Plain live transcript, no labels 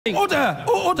Order!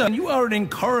 Order! You are an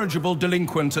incorrigible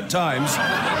delinquent at times.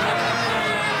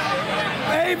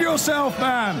 Behave yourself,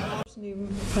 man! Good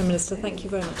afternoon, Prime Minister. Thank you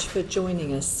very much for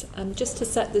joining us. Just to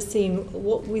set the scene,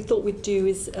 what we thought we'd do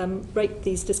is break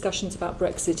these discussions about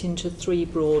Brexit into three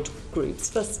broad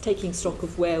groups. First, taking stock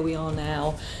of where we are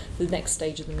now, the next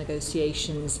stage of the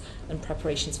negotiations and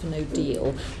preparations for no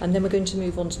deal. And then we're going to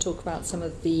move on to talk about some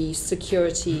of the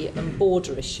security and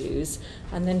border issues.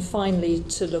 And then finally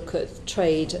to look at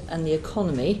trade and the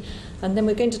economy. And then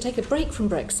we're going to take a break from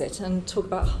Brexit and talk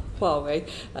about Huawei.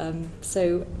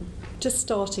 So just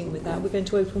starting with that, we're going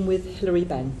to open with Hilary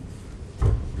Benn.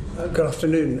 Good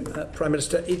afternoon, Prime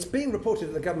Minister. It's being reported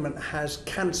that the government has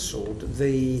cancelled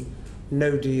the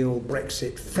no-deal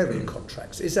Brexit ferry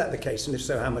contracts. Is that the case? And if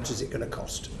so, how much is it going to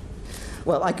cost?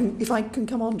 Well, if I can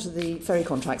come on to the ferry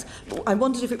contracts, I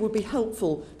wondered if it would be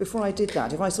helpful before I did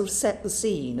that, if I sort of set the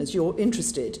scene as you're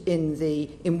interested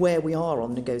in where we are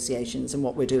on negotiations and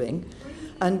what we're doing.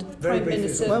 And Prime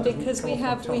Minister, because we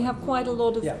have quite a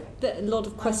lot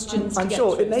of questions. I'm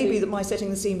sure it may be that my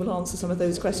setting the scene will answer some of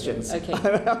those questions. Okay.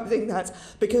 I think that's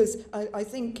because I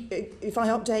think if I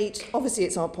update, obviously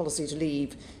it's our policy to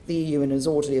leave the EU in as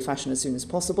orderly a fashion as soon as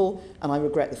possible, and I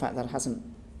regret the fact that it hasn't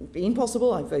been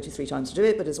possible. I've voted 3 times to do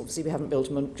it, but as obviously we haven't built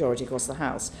a majority across the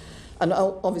House. And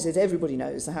obviously, as everybody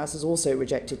knows, the House has also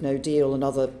rejected no deal and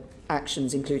other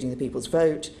actions, including the people's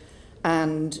vote,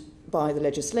 and by the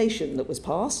legislation that was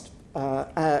passed,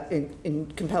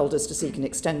 compelled us to seek an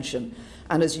extension.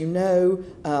 And as you know,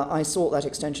 I sought that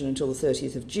extension until the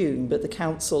 30th of June, but the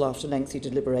Council, after lengthy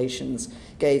deliberations,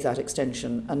 gave that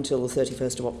extension until the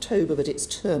 31st of October, but it's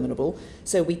terminable.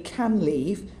 So we can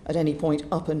leave at any point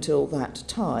up until that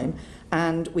time,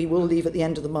 and we will leave at the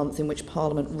end of the month in which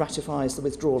Parliament ratifies the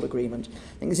withdrawal agreement.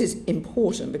 I think this is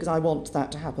important because I want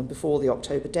that to happen before the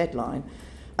October deadline.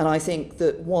 And I think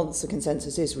that once a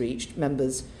consensus is reached,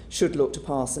 members should look to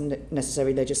pass the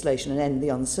necessary legislation and end the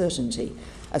uncertainty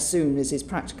as soon as is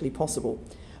practically possible.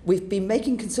 We've been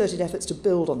making concerted efforts to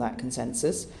build on that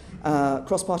consensus,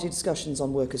 cross-party discussions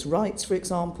on workers' rights, for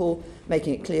example,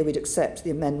 making it clear we'd accept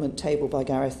the amendment tabled by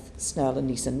Gareth Snell and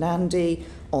Lisa Nandy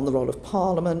on the role of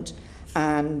Parliament,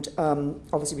 and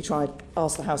obviously we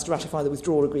asked the House to ratify the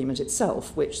withdrawal agreement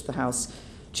itself, which the House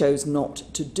chose not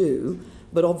to do.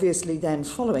 But obviously then,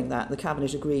 following that, the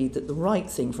Cabinet agreed that the right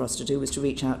thing for us to do was to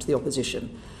reach out to the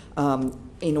opposition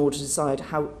in order to decide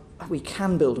how we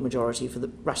can build a majority for the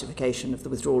ratification of the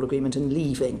withdrawal agreement and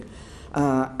leaving.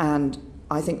 And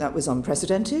I think that was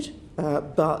unprecedented,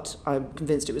 but I'm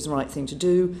convinced it was the right thing to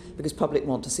do because public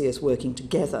want to see us working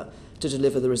together to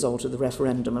deliver the result of the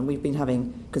referendum. And we've been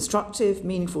having constructive,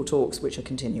 meaningful talks which are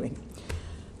continuing.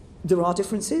 There are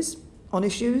differences on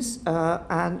issues,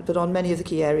 but on many of the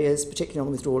key areas, particularly on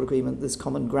the withdrawal agreement, there's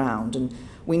common ground. And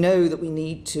we know that we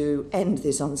need to end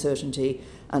this uncertainty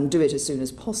and do it as soon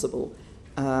as possible.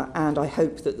 And I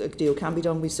hope that the deal can be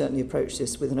done. We certainly approach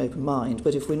this with an open mind.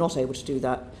 But if we're not able to do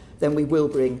that, then we will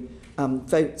bring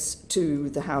votes to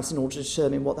the House in order to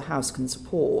determine what the House can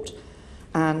support.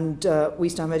 And we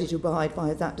stand ready to abide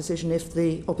by that decision if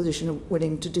the opposition are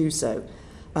willing to do so.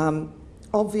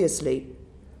 Obviously,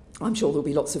 I'm sure there'll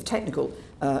be lots of technical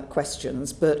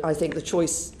questions, but I think the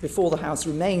choice before the House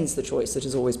remains the choice that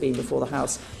has always been before the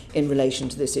House in relation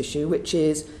to this issue, which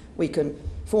is we can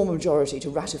form a majority to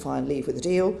ratify and leave with a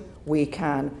deal. We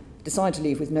can decide to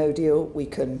leave with no deal. We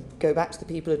can go back to the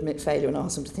people, admit failure and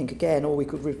ask them to think again, or we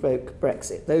could revoke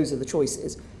Brexit. Those are the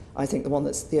choices. I think the one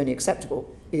that's the only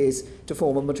acceptable is to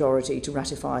form a majority to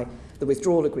ratify the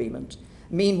withdrawal agreement.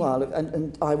 Meanwhile,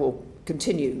 and I will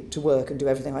continue to work and do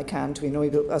everything I can to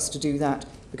enable us to do that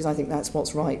because I think that's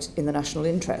what's right in the national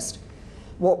interest.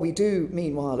 What we do,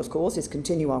 meanwhile, of course, is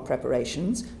continue our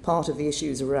preparations. Part of the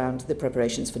issues around the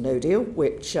preparations for no deal,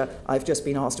 which I've just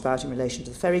been asked about in relation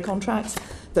to the ferry contracts.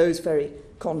 Those ferry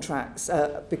contracts,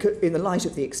 because in the light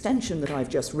of the extension that I've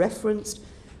just referenced,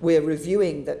 we're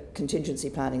reviewing the contingency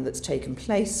planning that's taken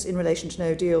place in relation to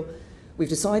no deal. We've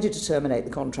decided to terminate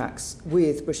the contracts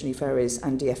with Brittany Ferries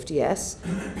and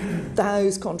DFDS.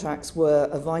 Those contracts were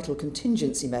a vital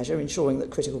contingency measure, ensuring that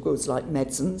critical goods like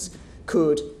medicines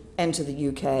could enter the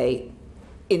UK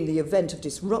in the event of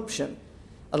disruption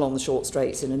along the short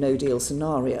straits in a no-deal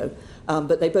scenario.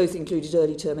 But they both included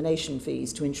early termination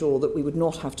fees to ensure that we would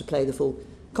not have to pay the full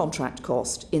contract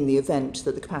cost in the event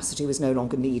that the capacity was no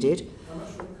longer needed. How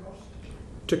much will it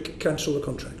cost to cancel the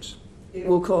contracts? It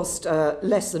will cost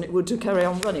less than it would to carry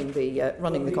on running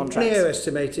the contracts. NEO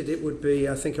estimated it would be,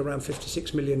 I think, around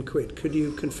 56 million quid. Could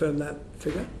you confirm that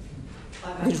figure?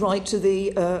 I could write to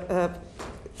the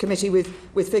committee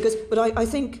with figures, but I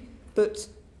think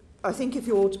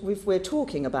if we're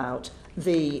talking about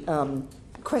the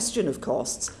question of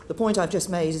costs, the point I've just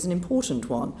made is an important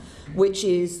one, which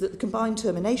is that the combined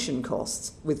termination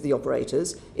costs with the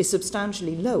operators is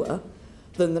substantially lower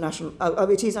than the national.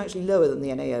 It is actually lower than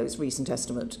the NAO's recent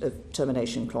estimate of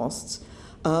termination costs,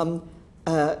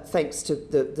 thanks to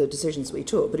the decisions we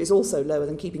took. But it's also lower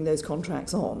than keeping those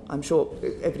contracts on. I'm sure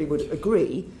everybody would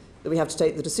agree that we have to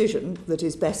take the decision that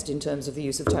is best in terms of the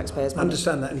use of taxpayers' money. I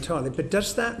understand that entirely, but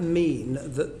does that mean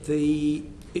that the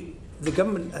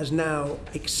government has now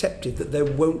accepted that there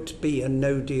won't be a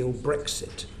no-deal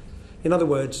Brexit? In other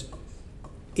words,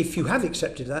 if you have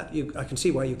accepted that, I can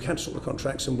see why you cancel the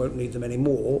contracts and won't need them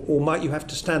anymore, or might you have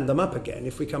to stand them up again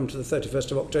if we come to the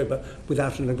 31st of October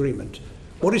without an agreement?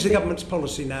 What is the government's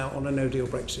policy now on a no-deal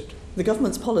Brexit? The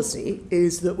government's policy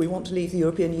is that we want to leave the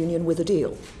European Union with a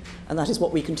deal, and that is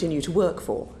what we continue to work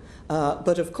for.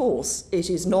 But of course, it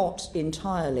is not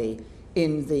entirely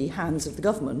in the hands of the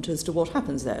government as to what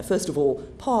happens there. First of all,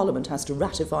 Parliament has to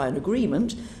ratify an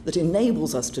agreement that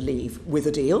enables us to leave with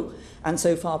a deal, and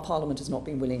so far Parliament has not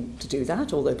been willing to do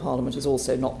that, although Parliament has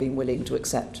also not been willing to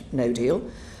accept no deal.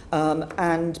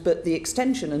 But the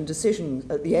extension and decision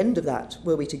at the end of that,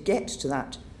 were we to get to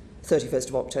that 31st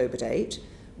of October date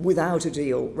without a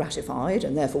deal ratified,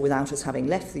 and therefore without us having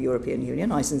left the European Union,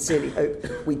 I sincerely hope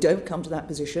we don't come to that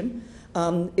position.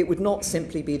 It would not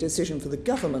simply be a decision for the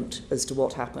government as to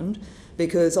what happened,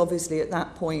 because obviously at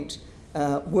that point,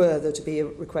 were there to be a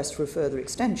request for a further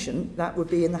extension, that would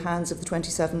be in the hands of the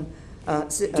 27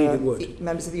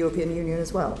 members of the European Union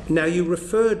as well. Now, you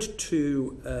referred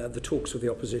to the talks with the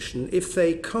opposition. If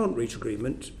they can't reach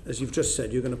agreement, as you've just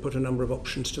said, you're going to put a number of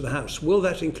options to the House. Will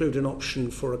that include an option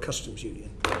for a customs union?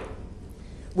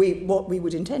 What we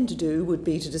would intend to do would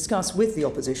be to discuss with the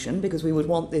opposition, because we would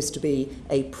want this to be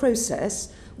a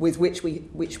process with which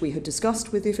we had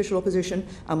discussed with the official opposition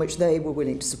and which they were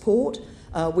willing to support.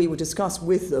 We would discuss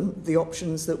with them the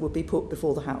options that would be put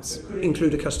before the House.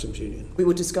 Include a customs union? We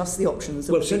would discuss the options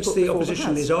that would be put before the House. Well, since the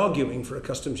opposition is arguing for a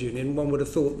customs union, one would have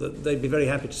thought that they'd be very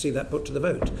happy to see that put to the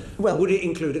vote. Well, would it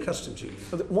include a customs union?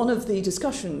 One of the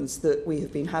discussions that we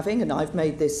have been having, and I've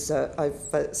made this, I've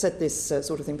said this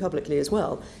sort of thing publicly as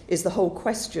well, is the whole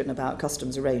question about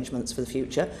customs arrangements for the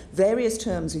future. Various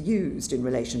terms are used in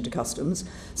relation to customs.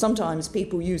 Sometimes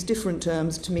people use different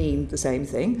terms to mean the same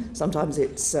thing. Sometimes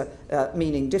it's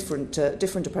meaning different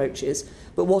approaches.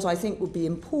 But what I think would be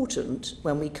important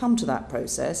when we come to that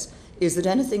process is that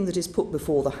anything that is put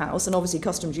before the House, and obviously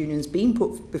customs unions been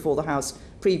put before the House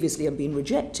previously and been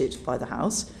rejected by the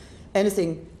House,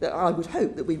 anything that I would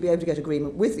hope that we'd be able to get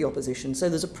agreement with the opposition, so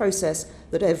there's a process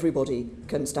that everybody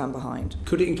can stand behind.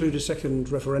 Could it include a second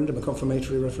referendum, a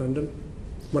confirmatory referendum?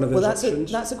 One of those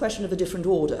options? That's a question of a different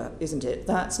order, isn't it?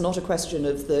 That's not a question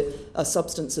of the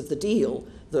substance of the deal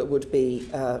that would be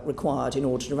required in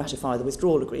order to ratify the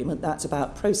withdrawal agreement. That's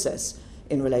about process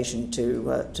in relation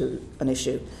to an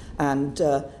issue. And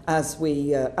as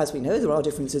we know, there are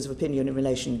differences of opinion in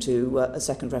relation to a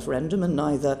second referendum, and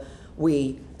neither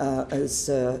we, as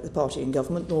the party in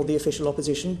government, nor the official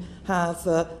opposition, have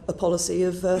a policy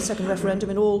of second referendum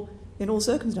in all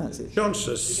circumstances.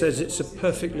 Johnson says it's a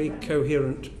perfectly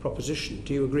coherent proposition.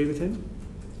 Do you agree with him?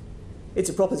 It's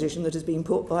a proposition that has been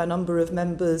put by a number of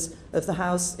members of the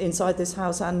House, inside this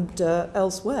House and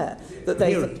elsewhere.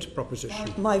 Coherent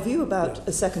proposition. My view about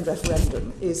a second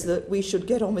referendum is that we should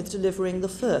get on with delivering the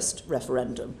first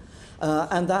referendum.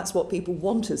 And that's what people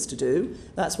want us to do.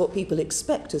 That's what people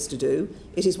expect us to do.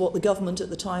 It is what the government at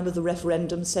the time of the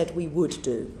referendum said we would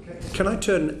do. Can I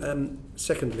turn,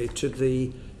 secondly, to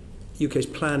the UK's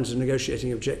plans and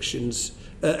negotiating objectives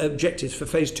for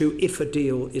Phase 2 if a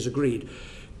deal is agreed?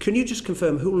 Can you just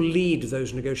confirm who will lead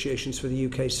those negotiations for the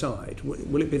UK side?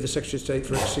 Will it be the Secretary of State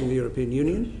for exiting the European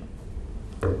Union?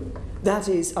 That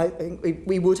is, I think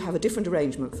we would have a different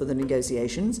arrangement for the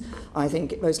negotiations. I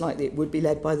think most likely it would be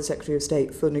led by the Secretary of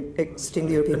State for exiting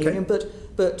the European Union.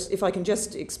 But if I can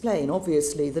just explain,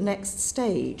 obviously the next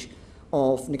stage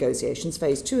of negotiations,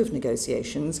 Phase 2 of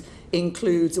negotiations,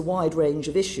 includes a wide range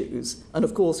of issues. And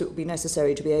of course it would be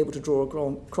necessary to be able to draw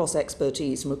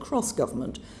cross-expertise from across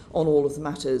government on all of the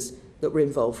matters that were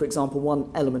involved. For example, one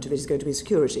element of it is going to be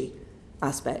security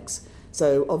aspects.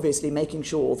 So obviously making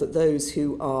sure that those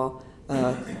who are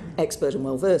expert and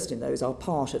well-versed in those are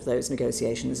part of those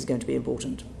negotiations is going to be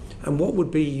important. And what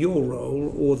would be your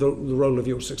role, or the role of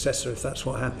your successor, if that's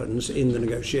what happens, in the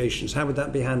negotiations? How would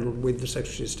that be handled with the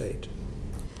Secretary of State?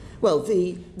 Well,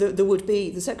 there would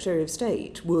be, the Secretary of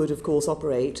State would, of course,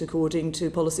 operate according to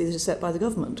policy that is set by the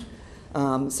government.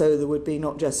 So there would be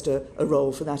not just a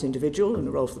role for that individual and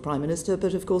a role for the Prime Minister,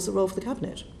 but, of course, a role for the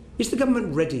Cabinet. Is the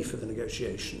government ready for the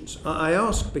negotiations? I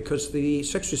ask because the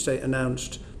Secretary of State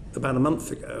announced about a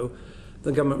month ago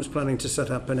the government was planning to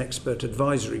set up an expert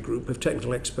advisory group of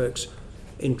technical experts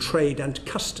in trade and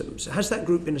customs. Has that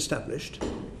group been established?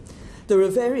 There are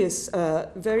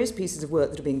various pieces of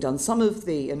work that are being done. Some of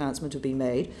the announcements have been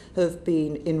made, have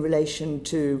been in relation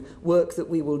to work that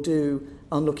we will do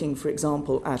on looking, for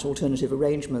example, at alternative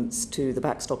arrangements to the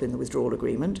backstop in the withdrawal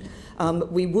agreement.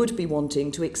 We would be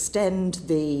wanting to extend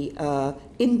the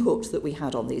input that we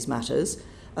had on these matters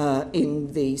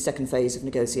in the second phase of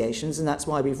negotiations, and that's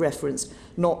why we've referenced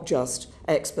not just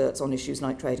experts on issues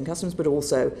like trade and customs, but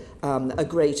also a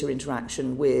greater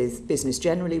interaction with business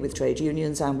generally, with trade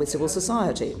unions and with civil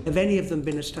society. Have any of them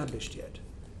been established yet?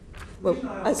 Well,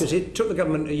 because it took the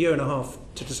government a year and a half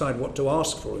to decide what to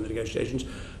ask for in the negotiations,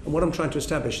 and what I'm trying to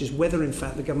establish is whether in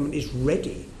fact the government is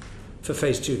ready for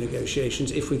phase 2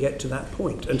 negotiations if we get to that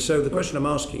point. And so the question I'm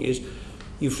asking is,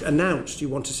 you've announced you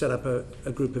want to set up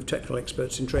a group of technical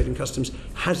experts in trade and customs.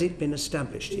 Has it been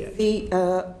established yet?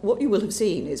 What you will have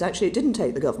seen is actually it didn't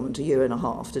take the government a year and a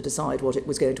half to decide what it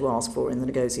was going to ask for in the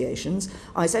negotiations.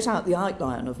 I set out the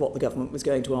outline of what the government was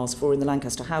going to ask for in the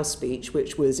Lancaster House speech,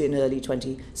 which was in early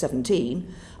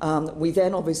 2017. We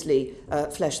then obviously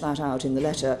fleshed that out in the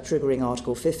letter triggering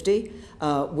Article 50.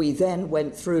 We then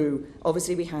went through,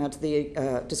 obviously we had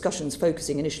the discussions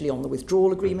focusing initially on the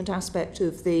withdrawal agreement aspect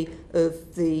of the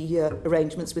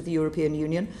arrangements with the European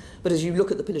Union. But as you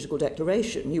look at the political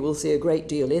declaration, you will see a great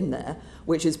deal in there,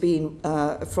 which has been,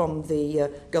 from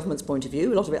the government's point of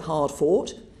view, a lot of it hard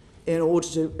fought in order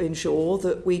to ensure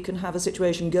that we can have a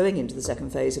situation going into the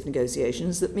second phase of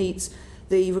negotiations that meets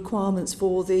the requirements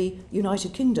for the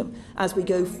United Kingdom. As we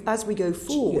go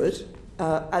forward,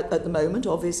 at the moment,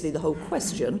 obviously the whole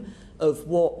question of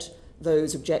what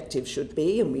those objectives should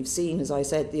be, and we've seen, as I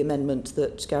said, the amendment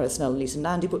that Gareth Snell and Lisa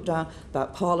Nandy put down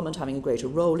about Parliament having a greater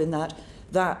role in that.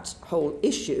 That whole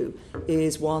issue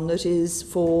is one that is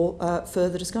for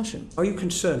further discussion. Are you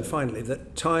concerned, finally,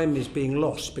 that time is being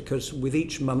lost because with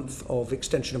each month of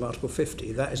extension of Article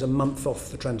 50, that is a month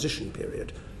off the transition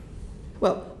period?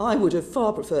 Well, I would have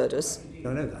far preferred us...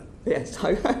 I know that. Yes,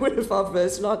 I would have far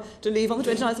preferred to leave on the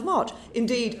 29th of March.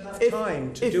 Indeed,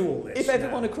 if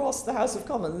everyone across the House of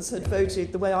Commons had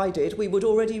voted the way I did, we would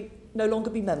already no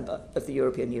longer be member of the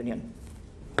European Union.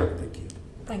 Thank you.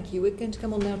 Thank you. We're going to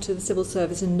come on now to the civil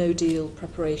service and no deal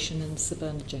preparation, and Sir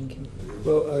Bernard Jenkins.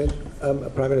 Well,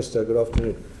 Prime Minister, good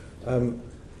afternoon.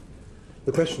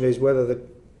 The question is whether the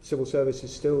civil service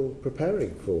is still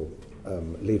preparing for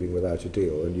leaving without a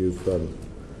deal, and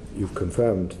you've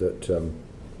confirmed that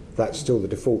that's still the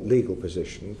default legal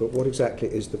position, but what exactly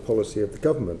is the policy of the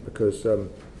government? Because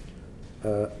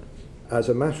as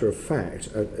a matter of fact,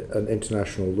 an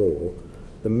international law,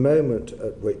 the moment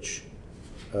at which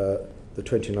the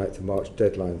 29th of March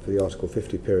deadline for the Article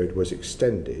 50 period was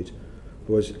extended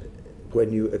was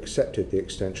when you accepted the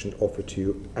extension offered to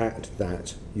you at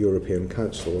that European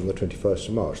Council on the 21st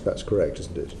of March. That's correct,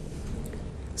 isn't it?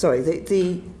 Sorry,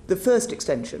 the first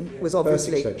extension was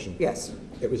obviously... First extension. Yes.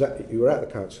 It was you were at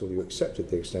the Council, you accepted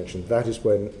the extension. That is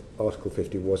when Article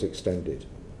 50 was extended.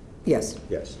 Yes.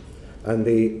 Yes. And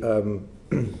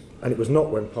and it was not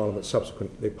when Parliament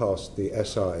subsequently passed the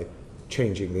SI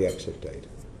changing the exit date.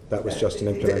 That was just an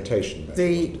implementation.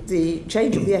 The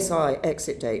change of the SI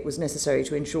exit date was necessary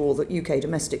to ensure that UK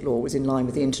domestic law was in line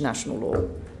with the international law.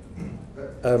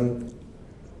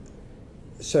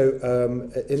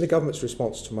 In the government's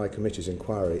response to my committee's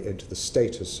inquiry into the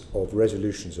status of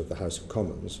resolutions of the House of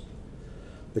Commons,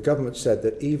 the government said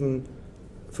that even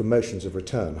for motions of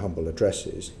return, humble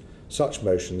addresses, such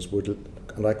motions would,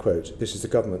 and I quote, this is the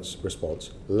government's response,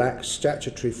 lack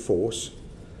statutory force,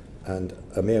 and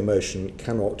a mere motion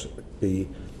cannot be,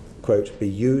 quote, be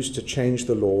used to change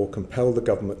the law, compel the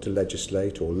government to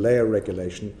legislate or lay a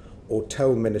regulation or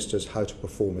tell ministers how to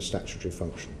perform a statutory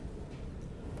function.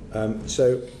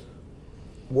 So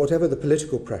whatever the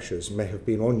political pressures may have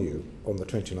been on you on the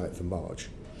 29th of March,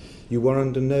 you were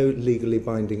under no legally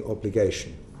binding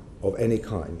obligation of any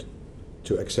kind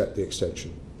to accept the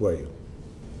extension, were you?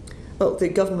 Well, the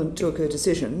government took a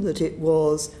decision that it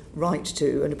was right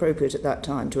to and appropriate at that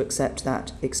time to accept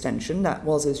that extension. That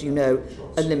was, as you know,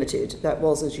 a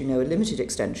limited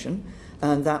extension,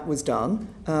 and that was done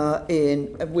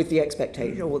with the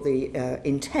expectation or the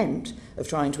intent of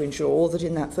trying to ensure that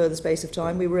in that further space of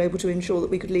time we were able to ensure that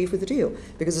we could leave with a deal.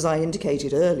 Because as I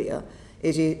indicated earlier,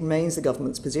 it remains the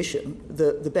government's position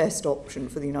that the best option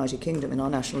for the United Kingdom in our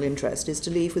national interest is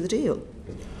to leave with a deal.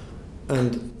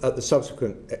 And at the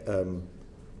subsequent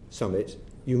summit,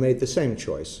 you made the same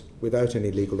choice without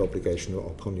any legal obligation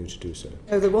upon you to do so.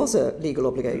 No, there was a legal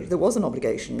obligation. There was an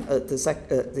obligation at the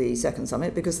second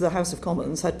summit because the House of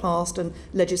Commons had passed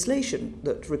legislation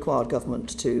that required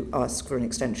government to ask for an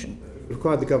extension. It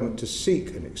required the government to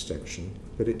seek an extension,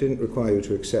 but it didn't require you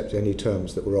to accept any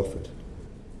terms that were offered.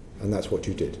 And that's what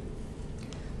you did.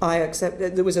 I accept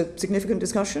that there was a significant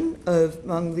discussion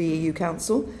among the EU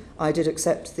Council. I did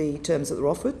accept the terms that were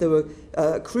offered. There were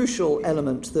a crucial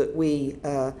element that we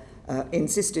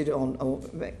insisted on, or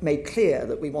made clear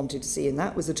that we wanted to see in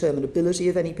that, was the terminability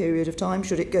of any period of time,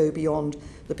 should it go beyond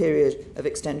the period of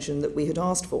extension that we had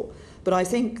asked for. But I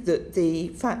think that the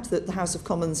fact that the House of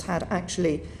Commons had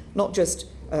actually not just,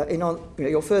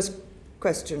 your first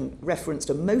question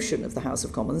referenced a motion of the House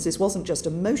of Commons. This wasn't just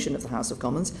a motion of the House of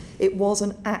Commons, it was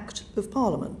an Act of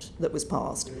Parliament that was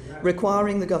passed,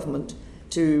 requiring the government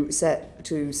to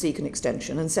seek an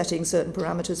extension and setting certain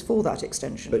parameters for that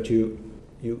extension. But you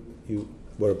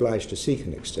were obliged to seek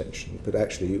an extension, but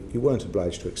actually you weren't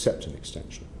obliged to accept an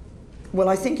extension. Well,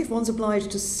 I think if one's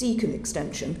obliged to seek an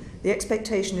extension, the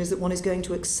expectation is that one is going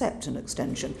to accept an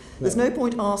extension. There's no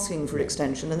point asking for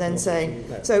extension and then saying...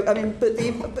 No. So, I mean, but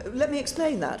let me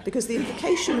explain that, because the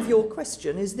implication of your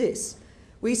question is this.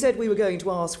 We said we were going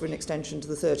to ask for an extension to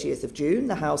the 30th of June.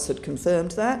 The House had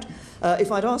confirmed that.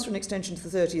 If I'd asked for an extension to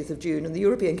the 30th of June and the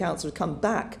European Council had come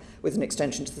back with an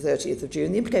extension to the 30th of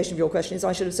June, the implication of your question is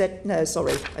I should have said, no,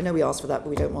 sorry, I know we asked for that, but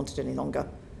we don't want it any longer.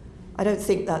 I don't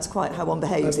think that's quite how one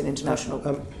behaves in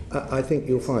international... I think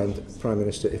you'll find, Prime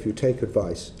Minister, if you take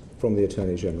advice from the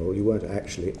Attorney General, you weren't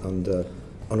actually under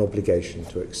an obligation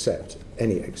to accept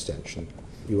any extension.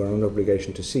 You were under an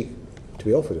obligation to seek to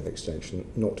be offered an extension,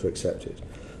 not to accept it.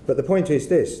 But the point is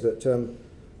this, that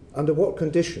under what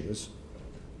conditions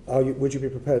would you be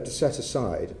prepared to set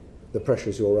aside the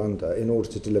pressures you're under in order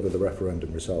to deliver the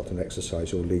referendum result and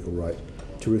exercise your legal right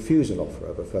to refuse an offer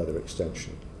of a further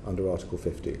extension under Article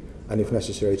 50, and if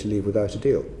necessary to leave without a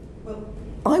deal? Well,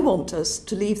 I want us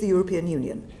to leave the European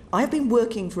Union. I have been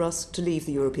working for us to leave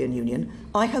the European Union.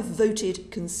 I have voted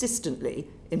consistently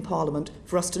in Parliament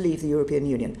for us to leave the European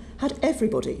Union. Had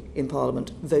everybody in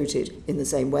Parliament voted in the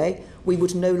same way, we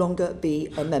would no longer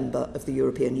be a member of the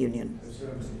European Union.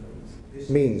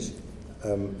 This means,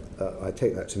 I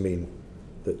take that to mean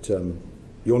that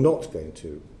you're not going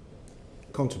to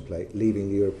contemplate leaving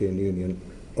the European Union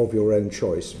of your own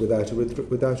choice without a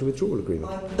withdrawal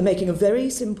agreement. I'm making a very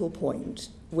simple point,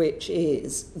 which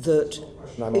is that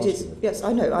it is. Yes,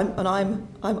 I know,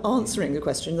 I'm answering the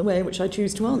question the way in which I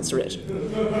choose to answer it.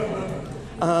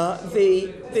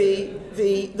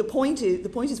 The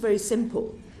point is very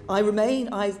simple.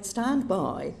 I stand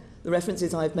by the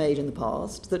references I've made in the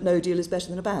past that no deal is better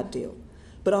than a bad deal,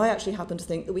 but I actually happen to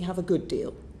think that we have a good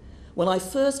deal. When I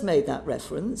first made that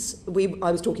reference,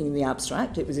 I was talking in the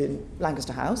abstract. It was in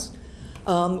Lancaster House.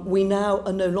 We now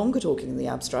are no longer talking in the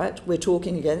abstract. We're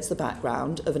talking against the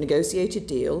background of a negotiated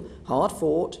deal, hard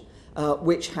fought,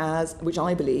 which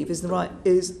I believe is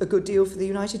a good deal for the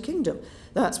United Kingdom.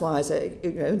 That's why I say,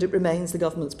 and it remains the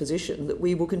government's position that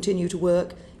we will continue to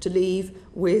work to leave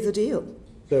with a deal.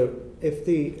 So, if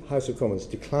the House of Commons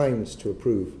declines to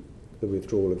approve the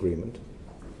withdrawal agreement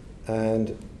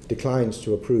and declines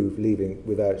to approve leaving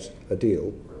without a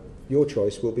deal, your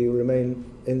choice will be to remain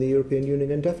in the European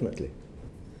Union indefinitely.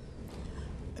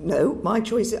 No, my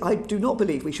choice, I do not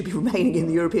believe we should be remaining in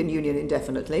the European Union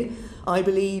indefinitely. I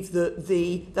believe that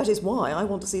that is why I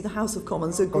want to see the House of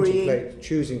Commons agreeing... Contemplate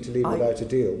choosing to leave without a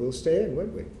deal. We'll stay in,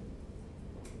 won't we?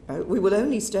 We will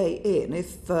only stay in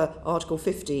if Article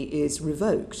 50 is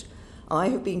revoked. I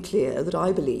have been clear that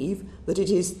I believe that it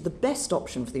is the best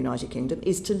option for the United Kingdom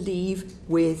is to leave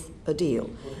with a deal.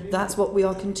 That's what we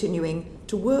are continuing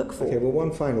to work for. Okay, well,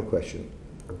 one final question.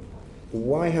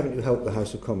 Why haven't you helped the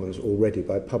House of Commons already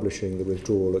by publishing the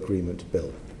withdrawal agreement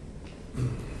bill?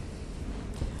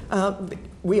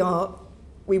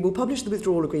 We will publish the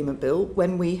withdrawal agreement bill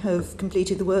when we have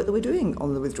completed the work that we're doing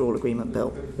on the withdrawal agreement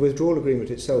bill. The withdrawal agreement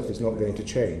itself is not going to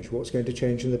change. What's going to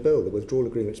change in the bill? The withdrawal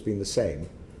agreement's been the same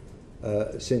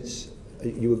since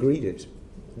you agreed it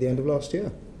at the end of last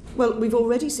year. Well, we've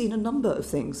already seen a number of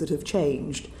things that have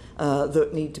changed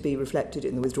that need to be reflected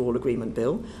in the withdrawal agreement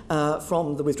bill.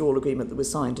 From the withdrawal agreement that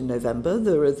was signed in November,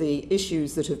 there are the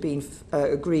issues that have been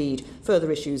agreed,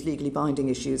 further issues, legally binding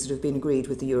issues that have been agreed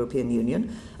with the European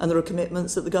Union, and there are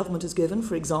commitments that the government has given.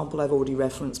 For example, I've already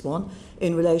referenced one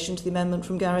in relation to the amendment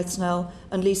from Gareth Snell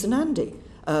and Lisa Nandy.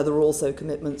 There are also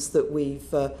commitments that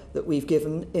we've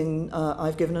given in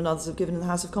I've given and others have given in the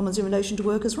House of Commons in relation to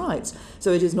workers' rights.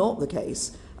 So it is not the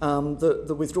case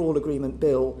the withdrawal agreement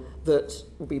bill that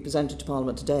will be presented to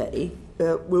Parliament today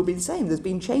will be the same. There's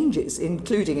been changes,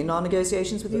 including in our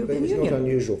negotiations with the European Union. It's not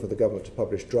unusual for the government to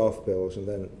publish draft bills and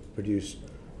then produce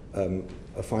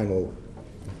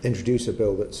introduce a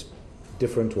bill that's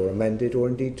different or amended, or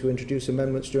indeed to introduce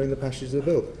amendments during the passage of the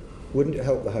bill. Wouldn't it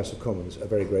help the House of Commons a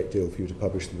very great deal for you to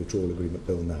publish the withdrawal agreement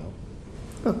bill now?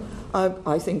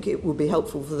 I think it would be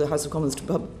helpful for the House of Commons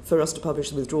for us to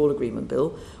publish the withdrawal agreement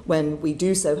bill when we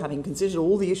do so, having considered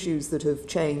all the issues that have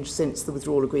changed since the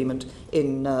withdrawal agreement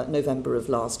in November of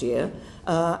last year,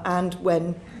 and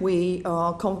when we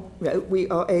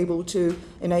are able to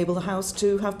enable the House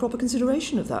to have proper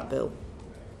consideration of that bill.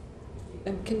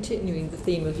 And continuing the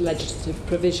theme of legislative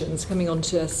provisions, coming on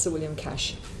to Sir William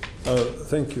Cash.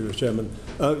 Thank you, Chairman.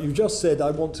 You just said,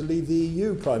 I want to leave the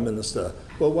EU, Prime Minister.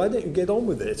 Well, why don't you get on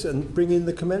with it and bring in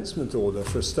the commencement order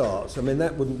for a start? I mean,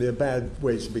 that wouldn't be a bad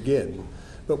way to begin.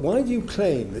 But why do you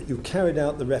claim that you carried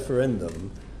out the referendum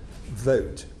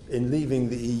vote in leaving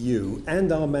the EU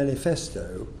and our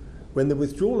manifesto when the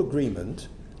withdrawal agreement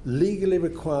legally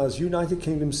requires United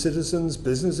Kingdom citizens,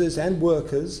 businesses and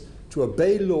workers to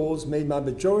obey laws made by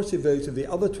majority vote of the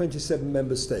other 27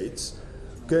 member states,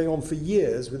 going on for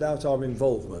years without our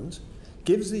involvement,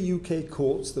 gives the UK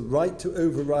courts the right to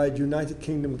override United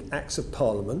Kingdom Acts of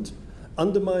Parliament,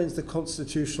 undermines the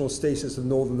constitutional status of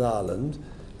Northern Ireland,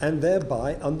 and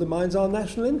thereby undermines our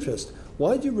national interest?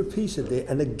 Why do you repeatedly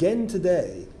and again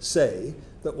today say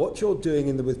that what you're doing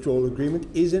in the withdrawal agreement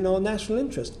is in our national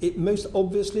interest? It most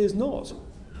obviously is not.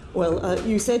 Well,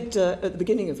 you said at the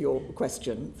beginning of your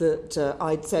question that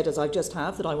I'd said, as I just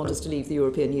have, that I want us to leave the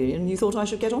European Union, and you thought I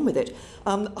should get on with it.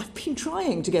 I've been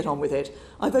trying to get on with it.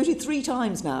 I voted 3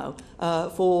 times now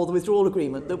for the withdrawal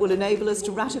agreement that will enable us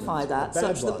to ratify that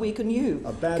such that we can leave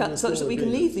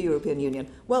the European Union.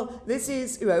 Well, this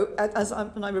is,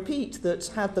 and I repeat that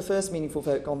had the first meaningful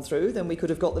vote gone through, then we could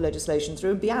have got the legislation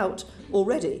through and be out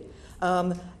already.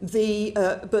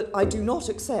 But I do not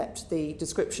accept the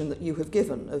description that you have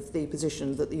given of the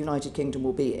position that the United Kingdom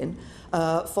will be in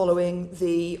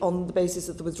on the basis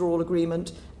of the withdrawal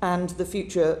agreement and the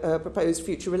proposed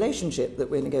future relationship that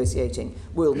we'll negotiate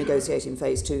in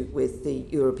phase 2 with the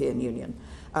European Union.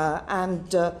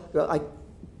 I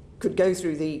could go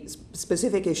through the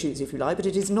specific issues if you like, but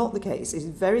it is not the case. It is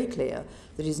very clear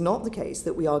that it is not the case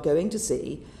that we are going to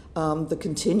see the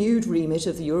continued remit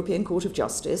of the European Court of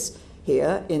Justice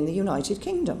here in the United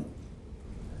Kingdom.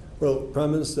 Well,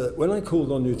 Prime Minister, when I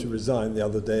called on you to resign the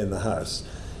other day in the House,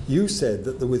 you said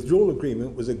that the withdrawal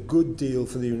agreement was a good deal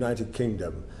for the United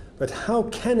Kingdom. But how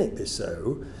can it be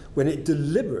so when it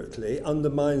deliberately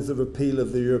undermines the repeal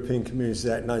of the European Communities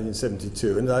Act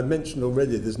 1972? And I've mentioned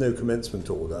already there's no commencement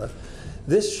order.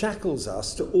 This shackles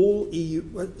us to all EU...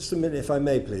 Just a minute, if I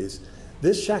may, please.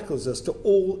 This shackles us to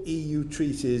all EU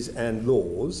treaties and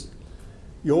laws.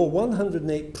 Your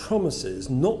 108 promises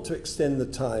not to extend the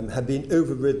time have been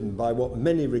overridden by what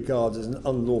many regard as an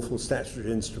unlawful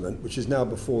statutory instrument, which is now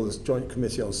before this Joint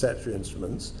Committee on Statutory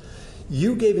Instruments.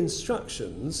 You gave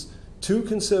instructions to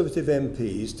Conservative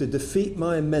MPs to defeat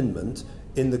my amendment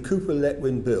in the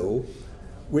Cooper-Letwin bill,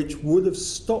 which would have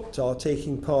stopped our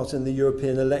taking part in the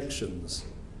European elections.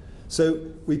 So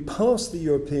we passed the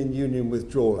European Union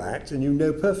Withdrawal Act, and you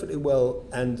know perfectly well,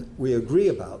 and we agree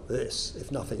about this,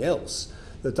 if nothing else,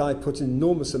 that I put an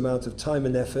enormous amount of time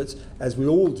and effort, as we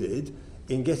all did,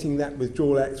 in getting that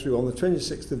Withdrawal Act through on the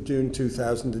 26th of June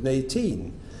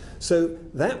 2018. So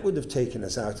that would have taken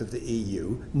us out of the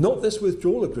EU, not this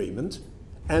withdrawal agreement.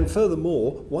 And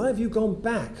furthermore, why have you gone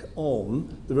back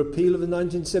on the repeal of the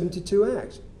 1972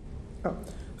 Act?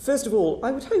 First of all,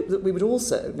 I would hope that we would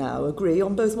also now agree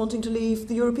on both wanting to leave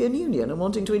the European Union and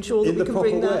wanting to ensure that we can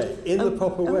bring that... In the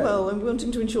proper way. Well, and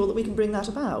wanting to ensure that we can bring that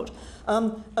about.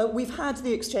 We've had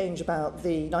the exchange about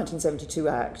the 1972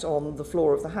 Act on the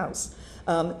floor of the House.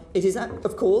 It is,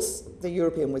 of course, the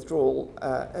European withdrawal,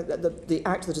 the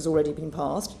Act that has already been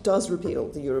passed does repeal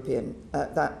the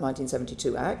that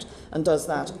 1972 Act and does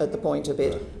that at the point of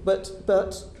it. But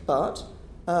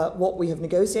what we have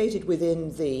negotiated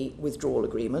within the withdrawal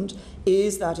agreement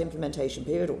is that implementation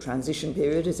period, or transition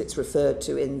period as it's referred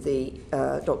to in the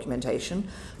documentation,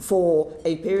 for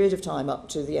a period of time up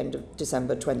to the end of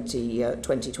December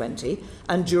 2020.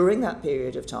 And during that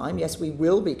period of time, yes, we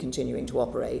will be continuing to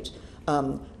operate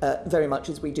very much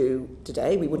as we do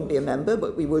today. We wouldn't be a member,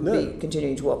 but we would be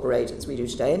continuing to operate as we do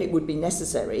today, and it would be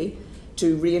necessary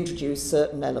to reintroduce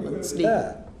certain elements.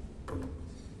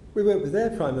 We won't be there,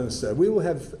 Prime Minister. We will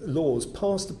have laws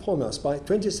passed upon us by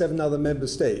 27 other member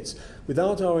states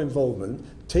without our involvement,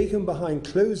 taken behind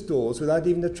closed doors without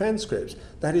even a transcript.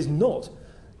 That is not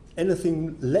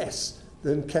anything less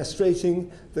than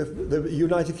castrating the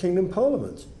United Kingdom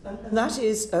Parliament. And that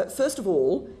is, first of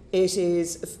all, it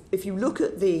is, if you look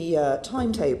at the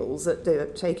timetables that are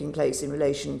taking place in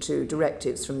relation to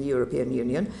directives from the European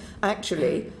Union,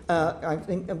 actually, I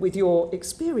think with your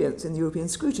experience in the European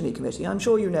Scrutiny Committee, I'm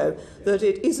sure you know that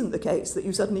it isn't the case that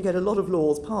you suddenly get a lot of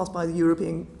laws passed by the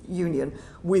European Union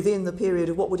within the period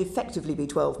of what would effectively be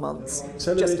 12 months.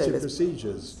 Accelerated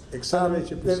procedures,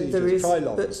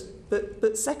 trilogues.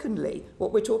 But secondly,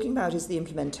 what we're talking about is the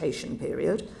implementation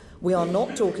period. We are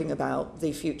not talking about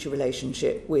the future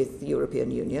relationship with the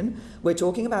European Union. We're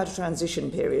talking about a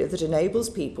transition period that enables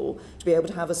people to be able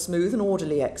to have a smooth and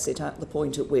orderly exit at the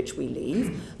point at which we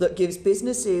leave, that gives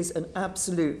businesses an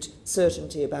absolute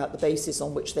certainty about the basis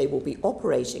on which they will be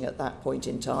operating at that point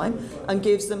in time, and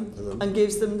gives them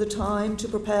the time to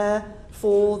prepare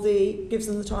for the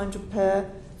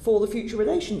future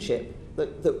relationship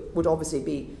that would obviously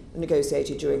be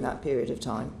negotiated during that period of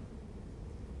time.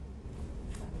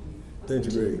 Don't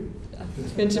agree.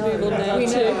 Going to move on now. We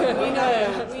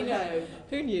know.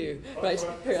 Who knew? Right,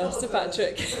 who else? Sir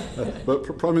Patrick. But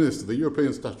Prime Minister, the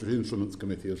European Statutory Instruments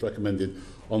Committee has recommended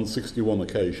on 61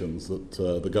 occasions that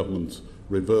the government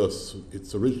reverse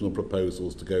its original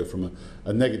proposals to go from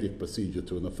a negative procedure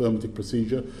to an affirmative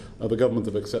procedure. The government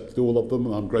have accepted all of them,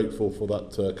 and I'm grateful for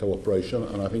that cooperation,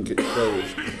 and I think it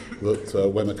shows that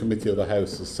when a committee of the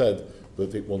House has said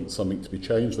that it wants something to be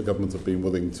changed, the government have been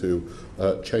willing to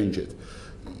change it.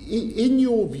 In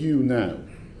your view now,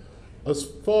 as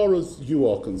far as you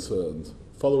are concerned,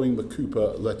 following the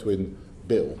Cooper-Letwin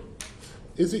bill,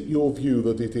 is it your view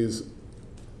that it is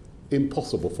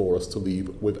impossible for us to leave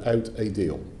without a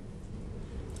deal?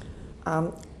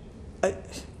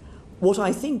 What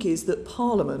I think is that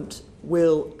Parliament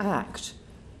will act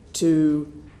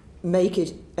to make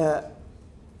it, to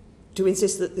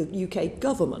insist that the UK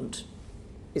government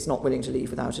is not willing to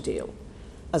leave without a deal.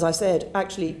 As I said,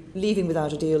 actually leaving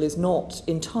without a deal is not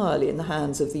entirely in the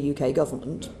hands of the UK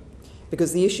government,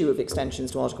 because the issue of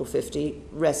extensions to Article 50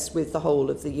 rests with the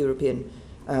whole of the European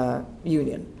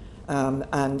Union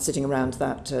and sitting around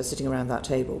that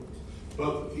table.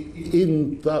 But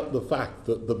in that, the fact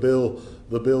that the bill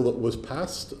that was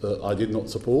passed, I did not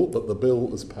support, but the bill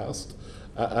was passed,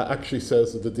 actually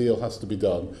says that the deal has to be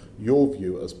done. Your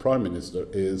view as Prime Minister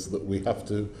is that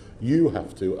you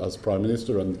have to, as Prime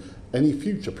Minister, and any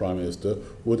future Prime Minister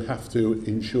would have to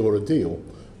ensure a deal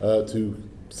to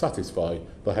satisfy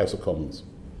the House of Commons.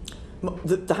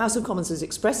 The House of Commons has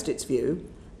expressed its view.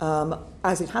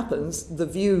 As it happens, the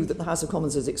view that the House of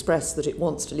Commons has expressed that it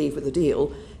wants to leave with a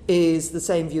deal is the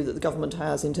same view that the government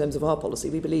has in terms of our policy.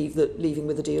 We believe that leaving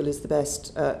with a deal is the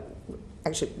best,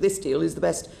 actually this deal is the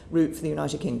best route for the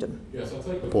United Kingdom. Yes, I'll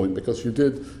take the point, because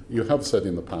you have said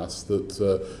in the past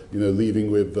that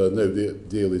leaving with no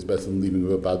deal is better than leaving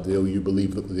with a bad deal. You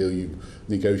believe that the deal you've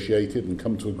negotiated and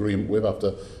come to agreement with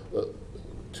after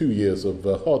 2 years of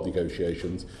hard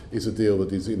negotiations is a deal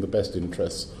that is in the best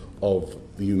interests of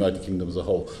the United Kingdom as a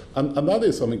whole. And that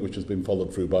is something which has been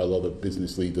followed through by a lot of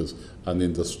business leaders and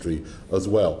industry as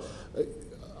well.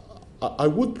 I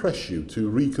would press you to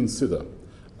reconsider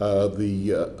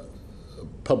the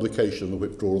publication of the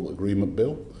Withdrawal Agreement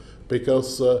Bill,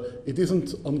 because it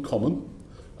isn't uncommon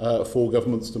for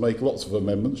governments to make lots of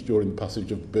amendments during the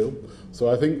passage of the bill. So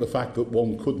I think the fact that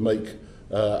one could make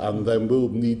and then will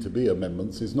need to be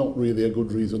amendments is not really a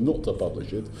good reason not to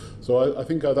publish it. So I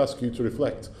think I'd ask you to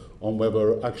reflect on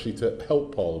whether actually to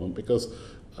help Parliament, because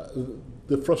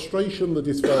the frustration that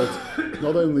is felt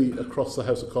not only across the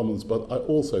House of Commons, but I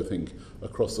also think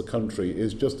across the country,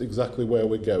 is just exactly where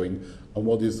we're going and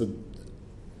what is the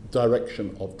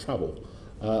direction of travel.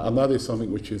 And that is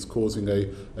something which is causing a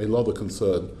lot of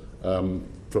concern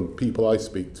from people I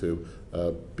speak to,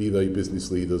 be they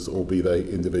business leaders or be they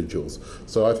individuals.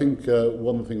 So I think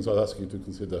one of the things I'd ask you to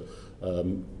consider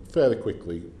fairly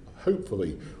quickly,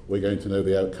 hopefully we're going to know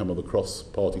the outcome of the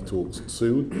cross-party talks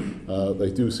soon. They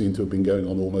do seem to have been going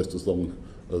on almost as long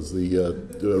as the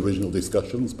original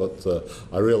discussions, but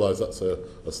I realise that's a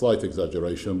slight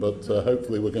exaggeration, but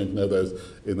hopefully we're going to know those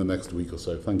in the next week or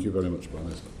so. Thank you very much, Prime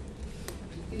Minister.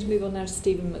 Let's move on now to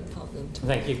Stephen McPartland.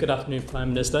 Thank you. Good afternoon, Prime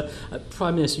Minister.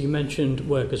 Prime Minister, you mentioned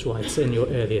workers' rights in your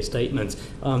earlier statement.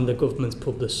 The government's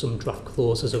published some draft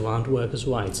clauses around workers'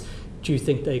 rights. Do you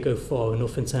think they go far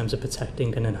enough in terms of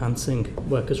protecting and enhancing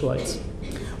workers' rights?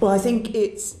 Well, I think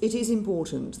it is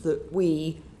important that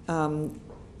we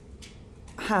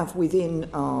have within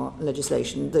our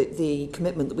legislation the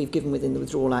commitment that we've given within the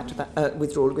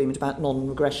Withdrawal Agreement about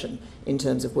non-regression in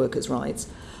terms of workers' rights.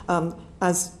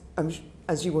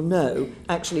 As you will know,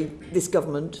 actually this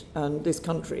government and this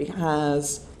country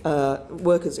has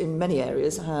workers in many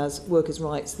areas has workers'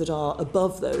 rights that are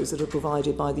above those that are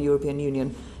provided by the European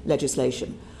Union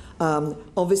legislation.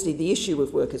 Obviously, the issue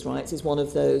of workers' rights is one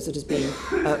of those that has been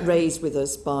raised with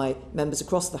us by members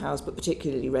across the House, but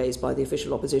particularly raised by the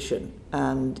official opposition.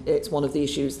 And it's one of the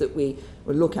issues that we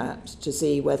will look at to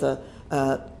see whether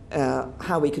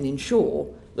how we can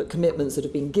ensure that commitments that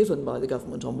have been given by the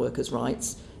government on workers'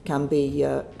 rights can be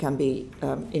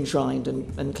enshrined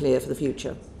and clear for the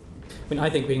future. I mean, I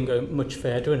think we can go much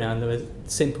further now, and there are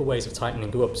simple ways of tightening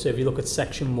up. So if you look at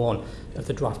Section 1 of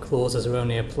the draft clauses, it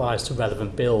only applies to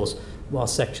relevant bills, while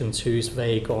Section 2 is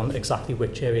vague on exactly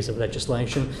which areas of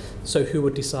legislation. So who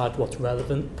would decide what's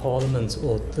relevant, Parliament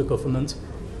or the government?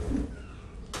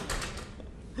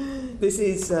 This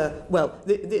is,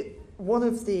 one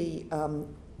of the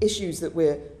issues that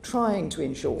we're trying to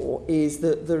ensure is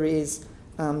that there is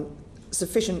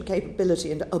sufficient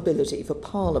capability and ability for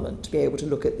Parliament to be able to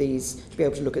look at these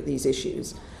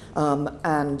issues.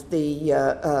 And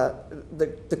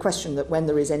the question that when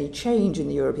there is any change in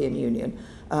the European Union,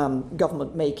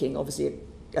 government making obviously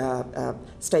a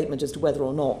statement as to whether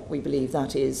or not we believe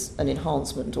that is an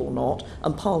enhancement or not,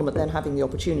 and Parliament then having the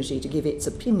opportunity to give its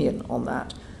opinion on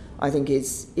that, I think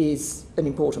is an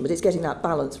important. But it's getting that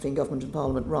balance between government and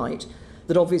Parliament right.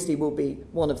 That obviously will be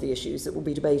one of the issues that will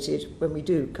be debated when we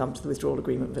do come to the withdrawal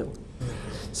agreement bill.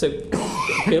 So,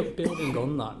 building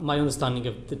on that, my understanding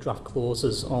of the draft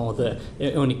clauses are that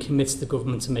it only commits the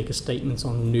government to make a statement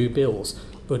on new bills,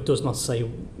 but does not say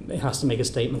it has to make a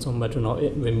statement on whether or not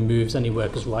it removes any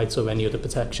workers' rights or any other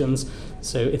protections.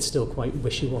 So it's still quite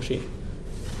wishy-washy.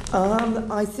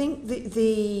 I think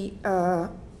the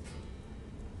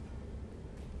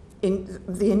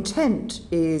intent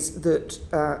is that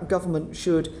government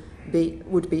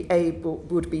would be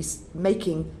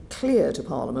making clear to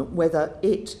Parliament whether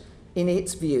it, in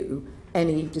its view,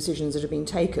 any decisions that have been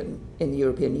taken in the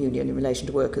European Union in relation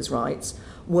to workers' rights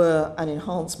were an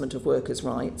enhancement of workers'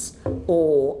 rights,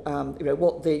 or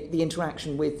what the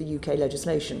interaction with the UK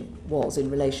legislation was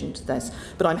in relation to this.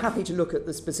 But I'm happy to look at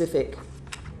the specific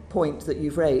point that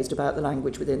you've raised about the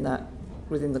language within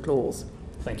the clause.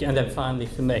 Thank you. And then finally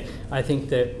for me, I think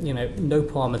that no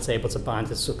Parliament's able to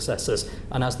bind its successors,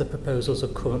 and as the proposals are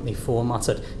currently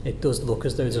formatted, it does look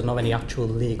as though there's not any actual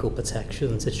legal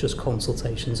protections, it's just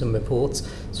consultations and reports.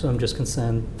 So I'm just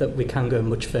concerned that we can go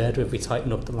much further if we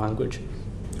tighten up the language.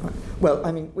 Well,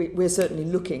 I mean, we're certainly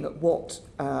looking at what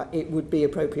it would be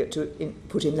appropriate to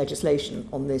put in legislation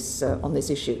on this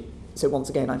issue. So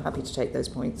once again, I'm happy to take those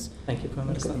points. Thank you, Prime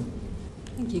Minister.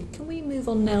 Thank you. Can we move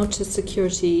on now to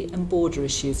security and border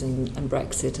issues and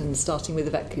Brexit, and starting with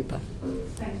Yvette Cooper?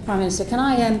 Thanks, Prime Minister. Can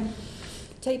I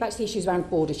take you back to the issues around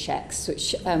border checks,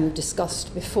 which we've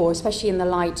discussed before, especially in the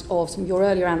light of some of your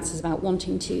earlier answers about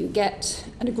wanting to get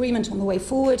an agreement on the way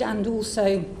forward, and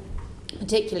also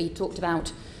particularly talked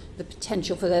about the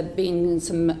potential for there being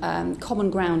some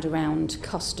common ground around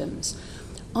customs.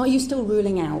 Are you still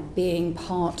ruling out being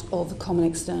part of a common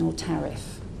external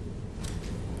tariff?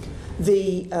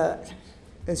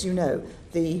 As you know,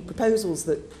 the proposals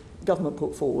that government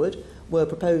put forward were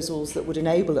proposals that would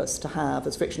enable us to have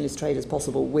as frictionless trade as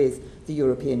possible with the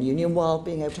European Union while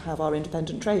being able to have our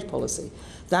independent trade policy.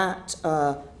 That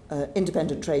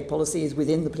independent trade policy is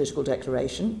within the political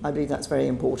declaration. I believe that's very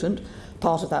important.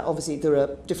 Part of that, obviously, there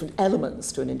are different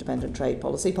elements to an independent trade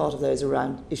policy. Part of those are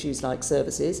around issues like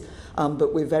services,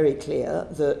 but we're very clear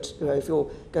that if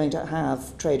you're going to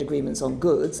have trade agreements on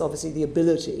goods, obviously the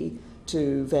ability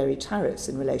to vary tariffs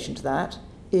in relation to that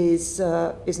is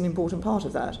an important part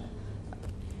of that.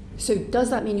 So does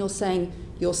that mean you're saying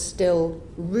you're still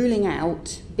ruling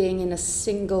out being in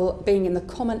the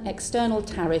common external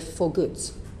tariff for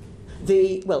goods?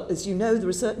 Well, as you know, there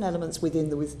are certain elements within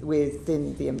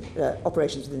the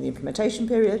operations within the implementation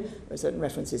period. There are certain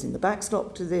references in the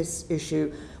backstop to this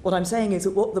issue. What I'm saying is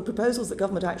that what the proposals that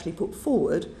government actually put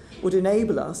forward would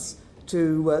enable us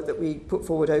to, that we put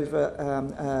forward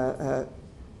over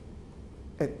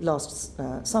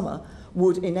last summer,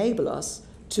 would enable us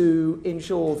to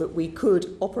ensure that we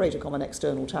could operate a common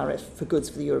external tariff for goods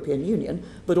for the European Union,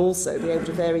 but also be able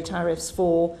to vary tariffs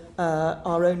for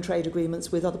our own trade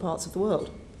agreements with other parts of the world.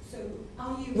 So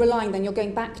are you relying then, you're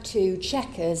going back to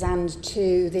Chequers and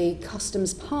to the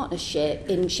customs partnership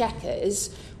in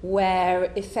Chequers, where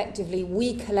effectively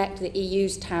we collect the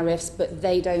EU's tariffs, but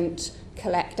they don't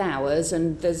collect ours,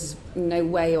 and there's no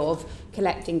way of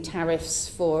collecting tariffs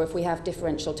for, if we have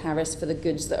differential tariffs for the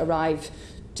goods that arrive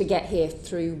to get here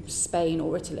through Spain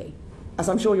or Italy? As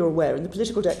I'm sure you're aware, in the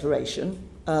political declaration,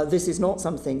 This is not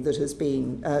something that has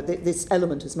been, this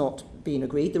element has not been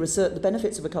agreed. The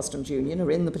benefits of a customs union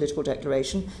are in the political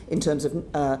declaration in terms of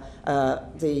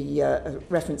the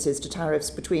references to tariffs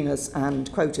between us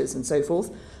and quotas and so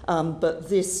forth. But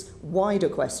this wider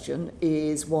question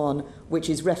is one which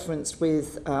is referenced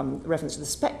with reference to the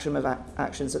spectrum of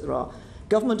actions that there are.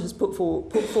 Government has put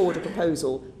forward a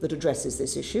proposal that addresses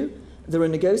this issue. There are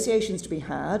negotiations to be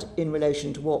had in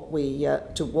relation to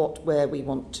where we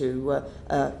want to,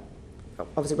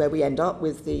 obviously where we end up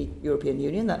with the European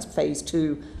Union. That's phase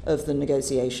 2 of the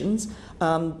negotiations.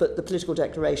 But the political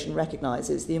declaration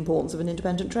recognises the importance of an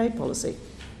independent trade policy.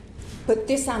 But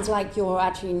this sounds like you're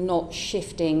actually not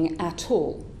shifting at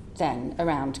all then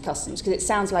around customs, because it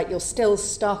sounds like you're still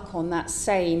stuck on that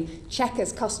same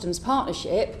Chequers customs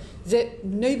partnership that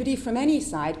nobody from any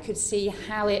side could see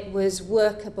how it was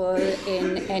workable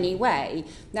in any way.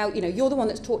 Now, you know, you're the one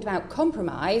that's talked about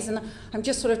compromise, and I'm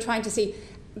just sort of trying to see,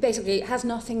 basically, has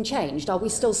nothing changed? Are we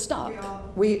still stuck?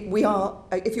 We are,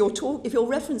 if you're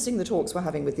referencing the talks we're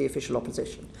having with the official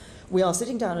opposition, we are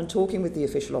sitting down and talking with the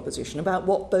official opposition about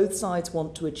what both sides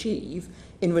want to achieve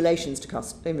in relation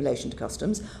to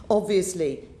customs.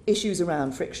 Obviously, issues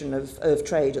around friction of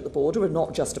trade at the border are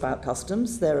not just about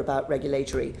customs, they're about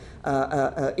regulatory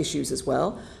issues as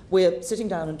well. We're sitting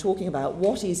down and talking about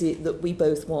what is it that we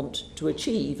both want to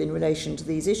achieve in relation to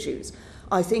these issues.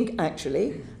 I think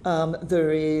actually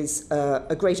there is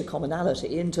a greater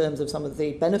commonality in terms of some of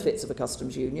the benefits of a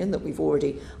customs union that we've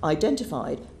already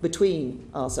identified between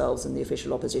ourselves and the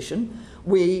official opposition.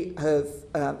 We have,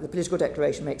 the political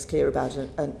declaration makes clear about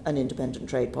an independent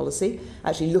trade policy.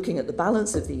 Actually looking at the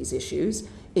balance of these issues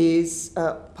is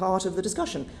part of the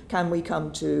discussion. Can we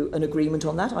come to an agreement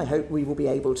on that? I hope we will be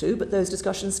able to, but those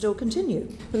discussions still continue.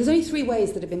 Well, there's only 3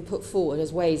 ways that have been put forward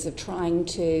as ways of trying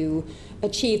to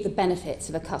achieve the benefits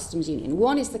of a customs union.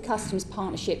 One is the customs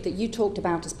partnership that you talked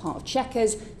about as part of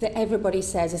Chequers, that everybody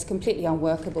says is completely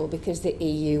unworkable because the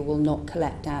EU will not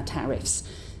collect our tariffs.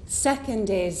 Second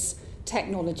is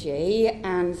technology,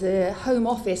 and the Home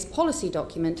Office policy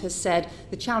document has said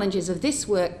the challenges of this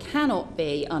work cannot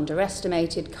be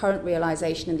underestimated. Current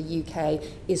realisation in the UK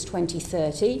is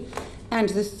 2030. And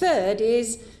the third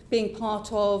is being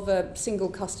part of a single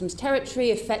customs territory,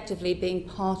 effectively being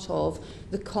part of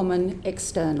the common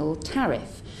external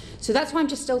tariff. So that's why I'm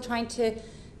just still trying to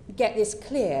get this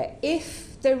clear.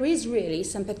 If there is really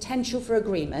some potential for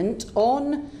agreement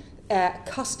on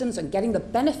customs and getting the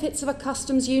benefits of a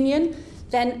customs union,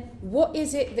 then what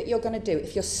is it that you're going to do?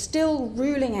 If you're still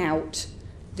ruling out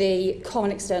the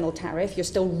common external tariff, you're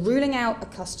still ruling out a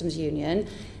customs union,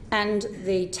 and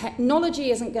the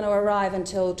technology isn't going to arrive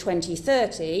until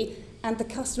 2030, and the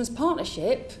customs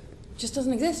partnership just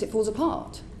doesn't exist, it falls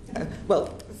apart.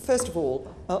 Well, first of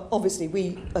all, obviously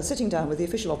we are sitting down with the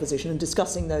official opposition and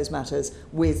discussing those matters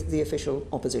with the official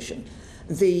opposition.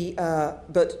 I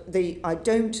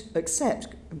don't accept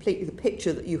completely the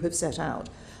picture that you have set out.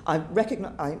 I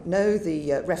know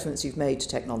the reference you've made to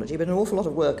technology, but an awful lot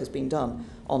of work has been done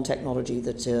on technology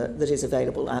that is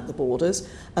available at the borders,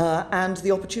 and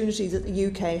the opportunity that the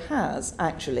UK has,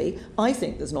 actually, I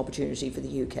think there's an opportunity for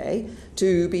the UK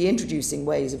to be introducing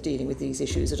ways of dealing with these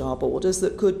issues at our borders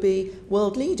that could be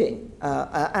world-leading.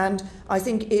 And I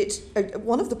think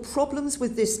one of the problems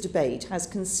with this debate has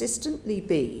consistently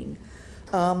been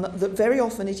that very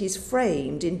often it is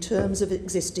framed in terms of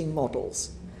existing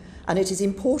models. And it is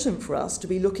important for us to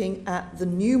be looking at the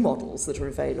new models that are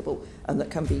available and that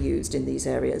can be used in these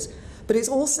areas. But it's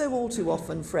also all too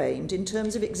often framed in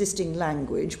terms of existing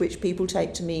language which people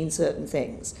take to mean certain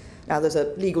things. Now, there's a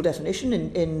legal definition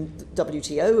in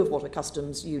WTO of what a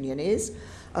customs union is,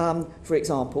 for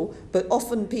example, but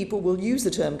often people will use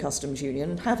the term customs union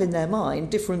and have in their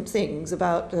mind different things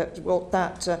about what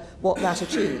that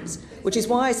achieves, which is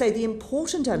why I say the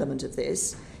important element of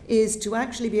this is to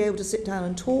actually be able to sit down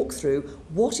and talk through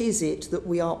what is it that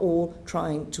we are all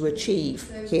trying to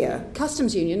achieve here.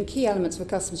 Customs union, key elements of a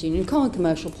customs union, common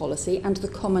commercial policy and the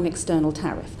common external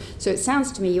tariff. So it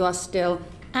sounds to me you are still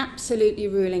absolutely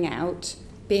ruling out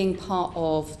being part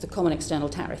of the common external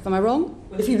tariff. Am I wrong?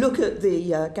 Well, if you look at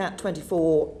the GATT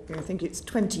 24, I think it's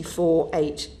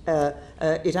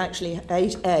 24.8, it actually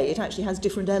 8A, it actually has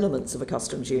different elements of a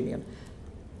customs union.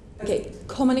 Okay,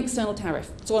 common external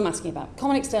tariff. That's all I'm asking about.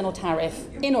 Common external tariff,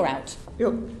 in or out?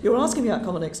 You're asking me about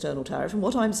common external tariff, and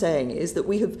what I'm saying is that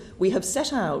we have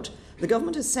set out, the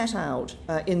government has set out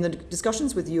in the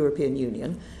discussions with the European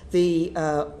Union, the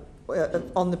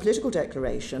on the political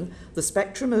declaration, the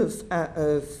spectrum of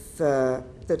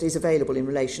that is available in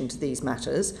relation to these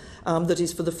matters, that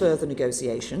is for the further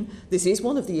negotiation. This is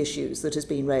one of the issues that has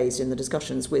been raised in the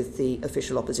discussions with the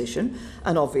official opposition,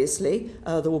 and obviously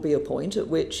there will be a point at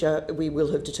which we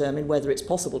will have determined whether it's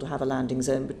possible to have a landing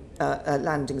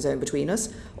zone between us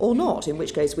or not, in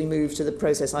which case we move to the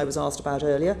process I was asked about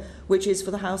earlier, which is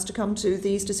for the House to come to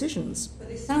these decisions. But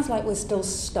it sounds like we're still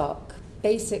stuck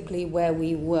basically where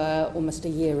we were almost a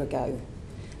year ago.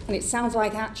 And it sounds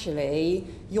like actually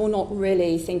you're not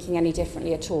really thinking any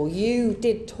differently at all. You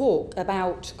did talk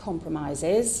about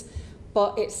compromises,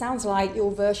 but it sounds like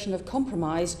your version of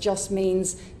compromise just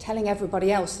means telling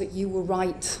everybody else that you were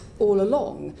right all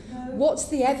along. No. What's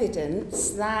the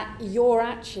evidence that you're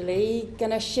actually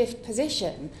going to shift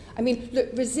position? I mean, look,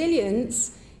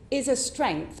 resilience is a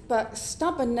strength, but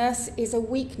stubbornness is a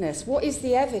weakness. What is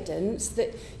the evidence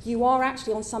that you are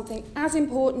actually on something as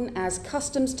important as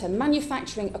customs to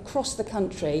manufacturing across the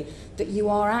country, that you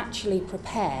are actually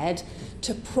prepared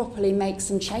to properly make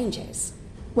some changes?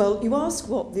 Well, you ask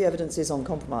what the evidence is on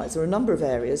compromise. There are a number of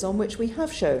areas on which we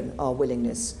have shown our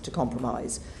willingness to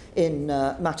compromise in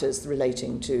matters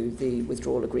relating to the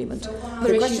withdrawal agreement. So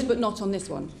other issues, but not on this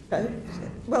one?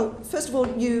 Well, first of all,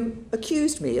 you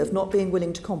accused me of not being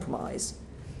willing to compromise.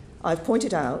 I've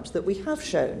pointed out that we have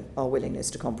shown our willingness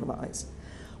to compromise.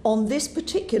 On this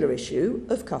particular issue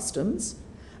of customs,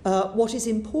 what is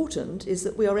important is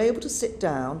that we are able to sit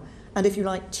down and, if you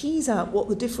like, tease out what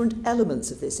the different elements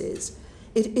of this is.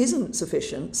 It isn't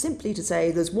sufficient simply to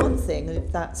say there's one thing and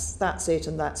that's it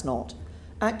and that's not.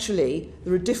 Actually,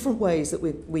 there are different ways that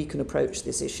we can approach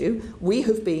this issue.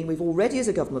 We've already as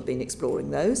a government been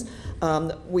exploring those.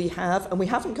 We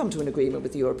haven't come to an agreement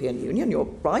with the European Union. You're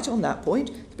right on that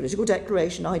point. The political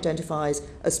declaration identifies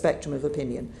a spectrum of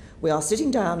opinion. We are sitting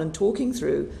down and talking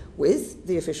through with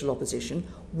the official opposition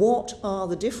what are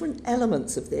the different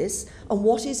elements of this and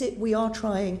what is it we are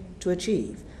trying to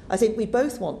achieve. I think we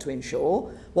both want to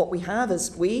ensure what we have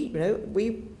as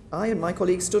I and my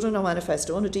colleagues stood on our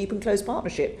manifesto on a deep and close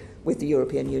partnership with the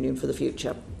European Union for the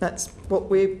future. That's what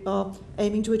we are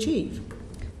aiming to achieve.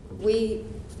 We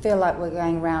feel like we're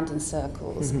going round in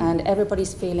circles, and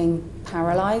everybody's feeling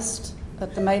paralysed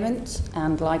at the moment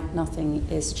and like nothing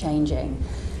is changing.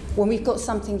 When we've got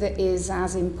something that is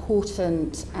as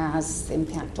important as the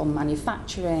impact on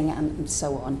manufacturing and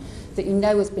so on, that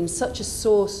has been such a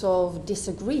source of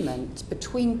disagreement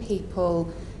between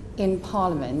people in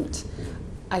Parliament,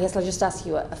 I guess I'll just ask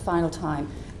you a final time,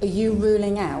 are you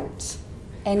ruling out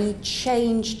any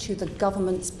change to the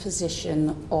government's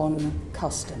position on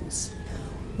customs?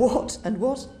 What,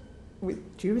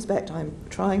 with due respect, I'm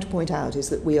trying to point out is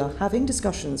that we are having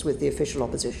discussions with the official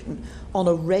opposition on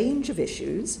a range of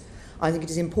issues. I think it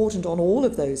is important on all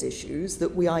of those issues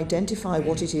that we identify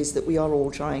what it is that we are all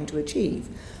trying to achieve.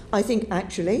 I think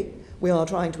actually we are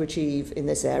trying to achieve in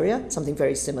this area something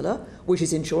very similar, which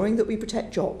is ensuring that we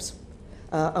protect jobs.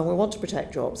 And we want to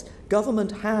protect jobs.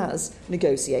 Government has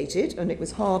negotiated, and it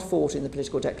was hard fought in the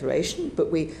political declaration,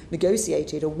 but we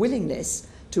negotiated a willingness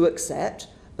to accept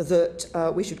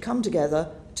that we should come together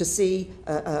to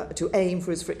to aim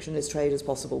for as frictionless trade as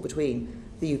possible between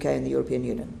the UK and the European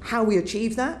Union. How we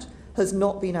achieve that has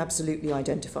not been absolutely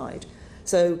identified.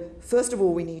 So, first of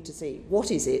all, we need to see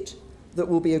what is it that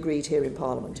will be agreed here in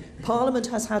Parliament. Parliament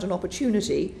has had an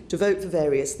opportunity to vote for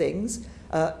various things,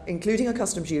 including a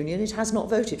customs union. It has not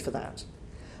voted for that.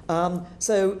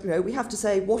 So we have to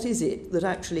say what is it that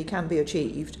actually can be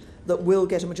achieved that will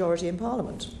get a majority in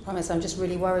Parliament. I promise, I'm just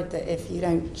really worried that if you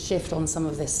don't shift on some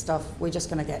of this stuff, we're just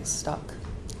going to get stuck.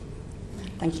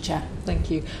 Thank you, Chair. Thank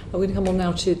you. We're going to come on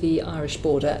now to the Irish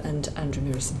border and Andrew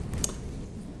Murison.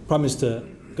 Prime Minister,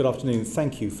 good afternoon.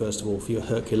 Thank you, first of all, for your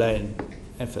Herculean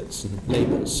efforts and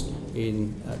labours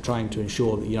in trying to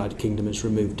ensure that the United Kingdom has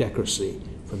removed decorously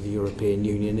from the European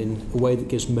Union in a way that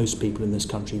gives most people in this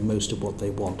country most of what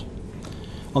they want.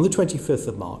 On the 25th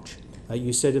of March,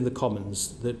 you said in the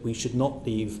Commons that we should not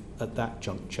leave at that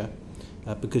juncture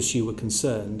because you were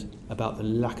concerned about the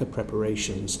lack of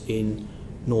preparations in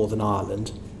Northern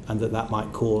Ireland and that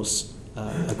might cause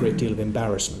a great deal of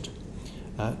embarrassment.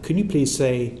 Can you please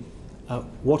say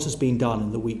what has been done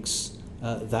in the weeks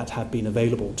that have been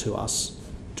available to us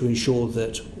to ensure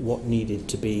that what needed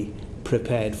to be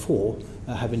prepared for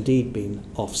have indeed been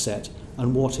offset,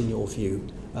 and what, in your view,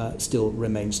 still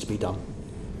remains to be done?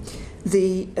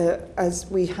 As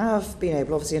we have been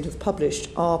able, obviously, and have published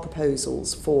our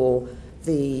proposals for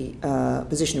the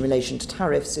position in relation to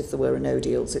tariffs if there were a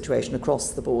no-deal situation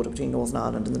across the border between Northern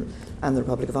Ireland and the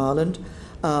Republic of Ireland.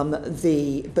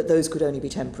 But those could only be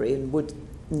temporary and would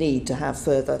need to have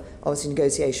further, obviously,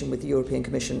 negotiation with the European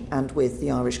Commission and with the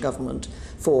Irish government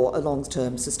for a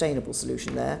long-term sustainable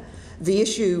solution there. The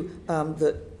issue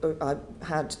that I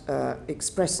had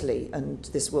expressly, and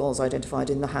this was identified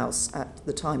in the House at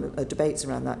the time of debates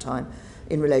around that time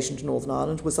in relation to Northern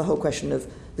Ireland, was the whole question of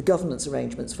the government's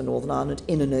arrangements for Northern Ireland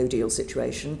in a no-deal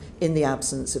situation in the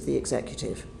absence of the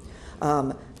executive.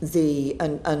 The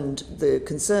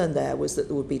concern there was that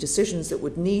there would be decisions that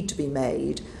would need to be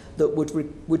made that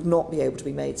would not be able to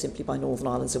be made simply by Northern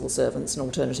Ireland civil servants, and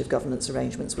alternative governance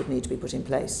arrangements would need to be put in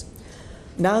place.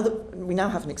 Now that we now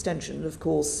have an extension, of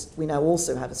course, we now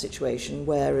also have a situation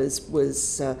where, as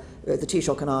was the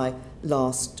Taoiseach and I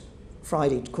last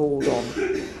Friday called on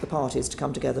the parties to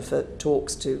come together for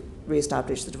talks to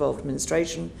re-establish the devolved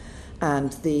administration,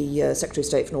 and the Secretary of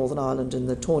State for Northern Ireland and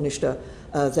the Taoiseach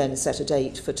then set a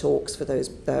date for talks for those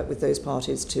with those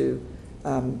parties to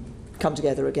come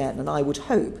together again. And I would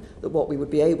hope that what we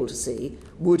would be able to see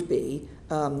would be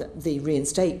the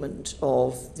reinstatement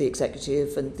of the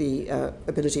executive and the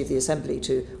ability of the Assembly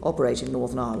to operate in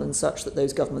Northern Ireland, such that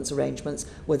those government's arrangements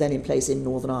were then in place in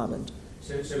Northern Ireland.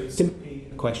 So it's simply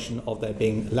a question of there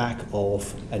being lack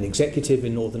of an executive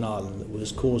in Northern Ireland that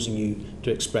was causing you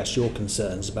to express your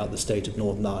concerns about the state of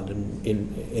Northern Ireland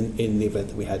in the event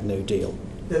that we had no deal.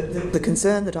 The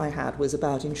concern that I had was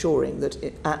about ensuring that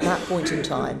at that point in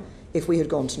time, if we had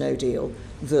gone to no deal,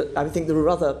 that I think there were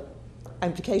other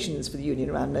implications for the union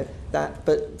around that,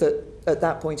 but that at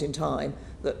that point in time,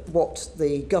 that what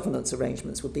the governance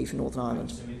arrangements would be for Northern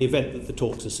Ireland. In the event that the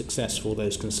talks are successful,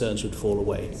 those concerns would fall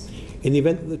away. In the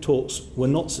event that the talks were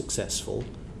not successful,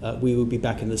 we would be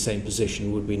back in the same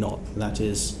position, would we not? And that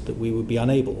is that we would be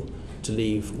unable to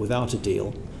leave without a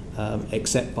deal,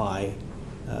 except by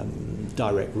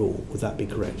direct rule. Would that be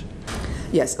correct?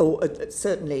 Yes, or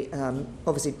certainly,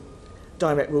 obviously,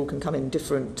 direct rule can come in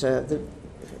different,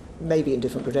 maybe in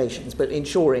different gradations, but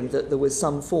ensuring that there was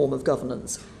some form of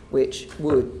governance which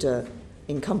would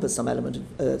encompass some element,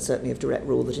 certainly, of direct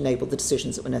rule that enabled the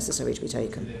decisions that were necessary to be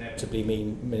taken. Would it inevitably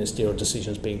mean ministerial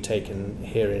decisions being taken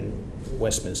here in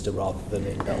Westminster rather than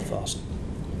in Belfast?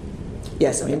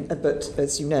 Yes, I mean, but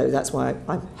as you know, that's why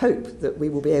I hope that we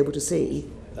will be able to see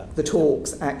the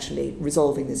talks actually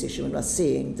resolving this issue and us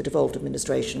seeing the devolved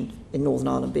administration in Northern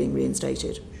Ireland being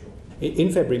reinstated.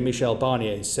 In February, Michel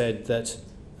Barnier said that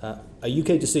a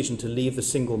UK decision to leave the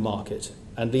single market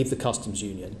and leave the customs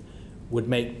union would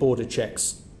make border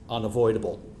checks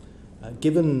unavoidable.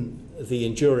 Given the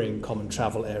enduring common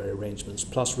travel area arrangements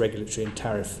plus regulatory and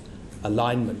tariff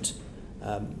alignment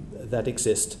that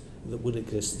would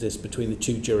exist between the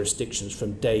two jurisdictions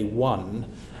from day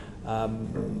one,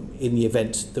 in the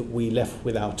event that we left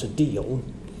without a deal,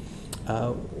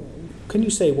 can you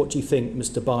say what you think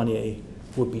Mr Barnier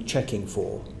would be checking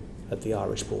for at the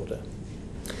Irish border?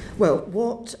 Well,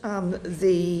 what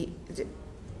the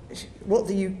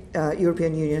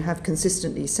European Union have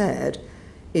consistently said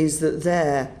is that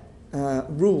their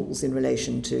rules in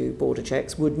relation to border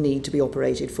checks would need to be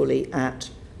operated fully at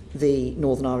the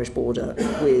Northern Irish border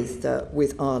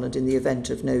with Ireland in the event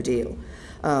of no deal.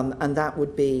 And that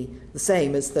would be the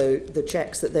same as the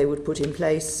checks that they would put in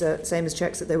place, same as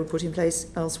checks that they would put in place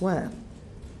elsewhere.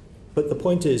 But the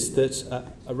point is that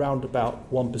around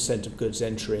about 1% of goods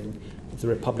entering the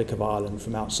Republic of Ireland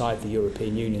from outside the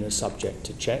European Union are subject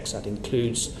to checks. That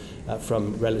includes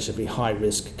from relatively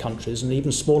high-risk countries, and an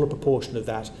even smaller proportion of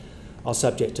that are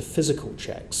subject to physical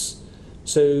checks.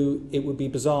 So it would be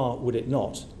bizarre, would it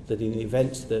not, that in the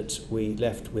event that we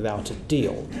left without a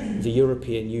deal, the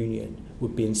European Union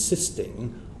would be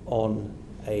insisting on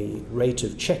a rate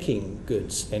of checking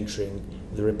goods entering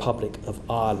the Republic of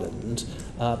Ireland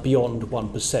beyond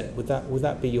 1%. Would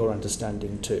that be your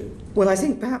understanding too? Well, I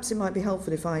think perhaps it might be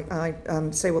helpful if I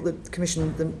say what the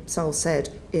Commission themselves said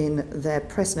in their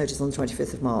press notice on the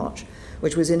 25th of March,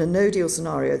 which was, in a no-deal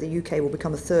scenario, the UK will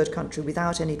become a third country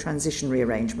without any transitionary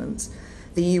arrangements.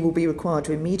 The EU will be required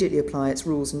to immediately apply its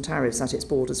rules and tariffs at its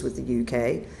borders with the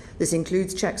UK. This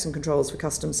includes checks and controls for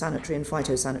customs, sanitary and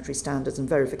phytosanitary standards and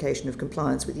verification of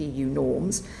compliance with EU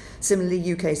norms.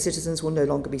 Similarly, UK citizens will no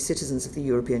longer be citizens of the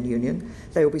European Union.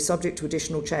 They will be subject to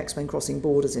additional checks when crossing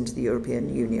borders into the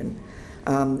European Union.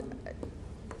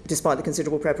 Despite the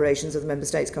considerable preparations of the Member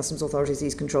States' customs authorities,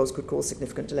 these controls could cause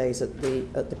significant delays at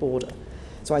the border.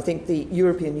 So I think the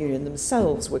European Union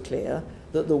themselves were clear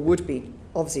that there would be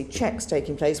obviously checks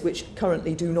taking place which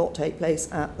currently do not take place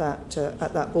at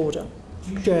that border.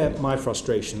 Do you share my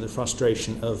frustration, the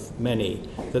frustration of many,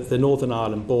 that the Northern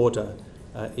Ireland border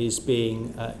is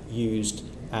being used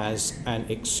as an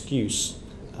excuse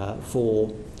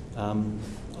for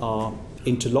our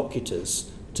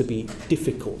interlocutors to be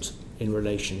difficult in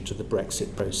relation to the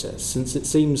Brexit process, since it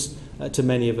seems to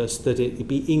many of us that it would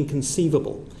be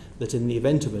inconceivable that in the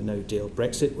event of a no-deal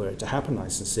Brexit, were it to happen, I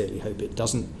sincerely hope it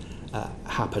doesn't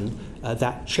happen,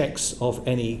 that checks of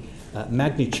any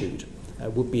magnitude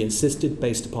would be insisted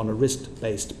based upon a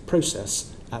risk-based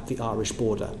process at the Irish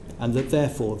border, and that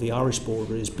therefore the Irish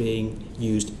border is being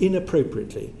used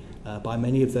inappropriately by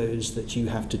many of those that you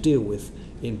have to deal with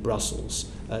in Brussels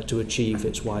to achieve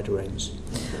its wider aims.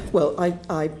 Well,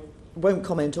 I won't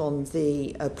comment on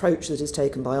the approach that is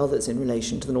taken by others in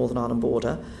relation to the Northern Ireland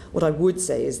border. What I would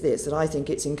say is this, that I think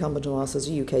it's incumbent on us as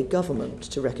a UK government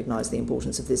to recognise the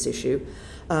importance of this issue.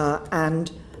 And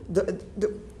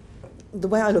the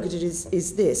way I look at it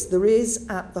is this. There is,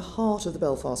 at the heart of the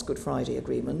Belfast Good Friday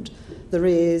Agreement, there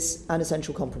is an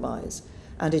essential compromise.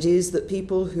 And it is that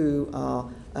people who are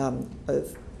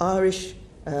of Irish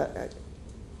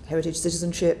heritage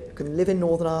citizenship can live in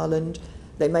Northern Ireland.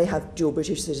 They may have dual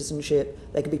British citizenship,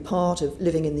 they can be part of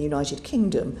living in the United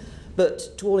Kingdom,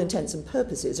 but to all intents and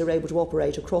purposes are able to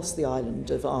operate across the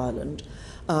island of Ireland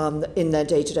in their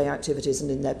day-to-day activities and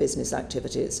in their business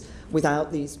activities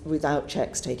without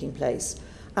checks taking place.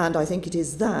 And I think it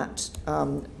is that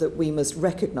that we must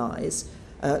recognise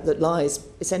that lies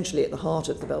essentially at the heart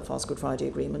of the Belfast Good Friday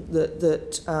Agreement,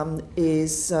 that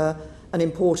is an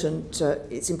important,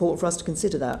 it's important for us to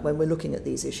consider that when we're looking at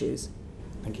these issues.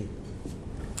 Thank you.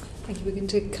 Thank you. We're going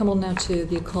to come on now to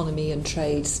the economy and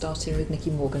trade, starting with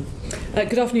Nicky Morgan.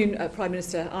 Good afternoon, Prime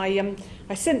Minister. I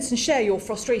sense and share your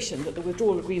frustration that the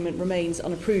withdrawal agreement remains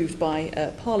unapproved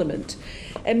by Parliament.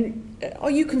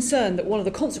 Are you concerned that one of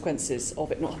the consequences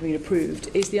of it not having been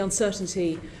approved is the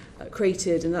uncertainty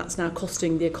created, and that's now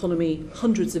costing the economy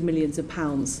hundreds of millions of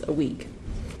pounds a week?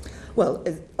 Well,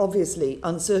 obviously,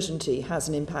 uncertainty has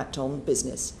an impact on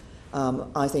business.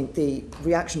 I think the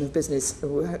reaction of business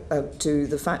to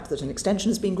the fact that an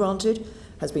extension has been granted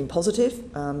has been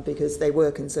positive because they were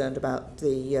concerned about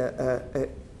the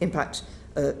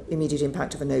immediate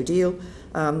impact of a no deal.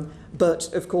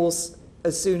 But of course,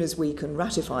 as soon as we can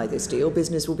ratify this deal,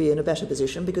 business will be in a better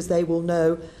position because they will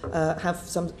know,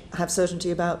 have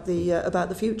certainty about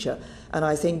the future. And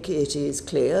I think it is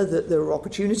clear that there are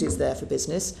opportunities there for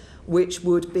business which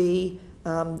would be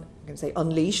I'm going to say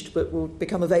unleashed, but will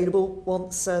become available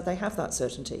once they have that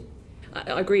certainty.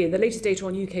 I agree, and the latest data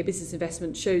on UK business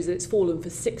investment shows that it's fallen for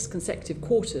 6 consecutive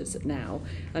quarters now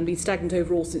and been stagnant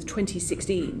overall since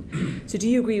 2016. So do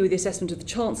you agree with the assessment of the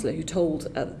Chancellor, who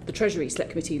told the Treasury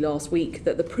Select Committee last week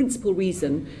that the principal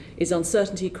reason is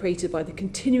uncertainty created by the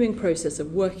continuing process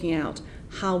of working out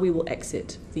how we will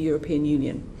exit the European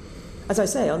Union? As I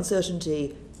say,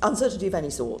 uncertainty of any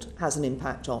sort has an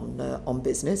impact on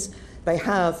business. They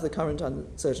have the current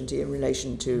uncertainty in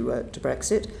relation to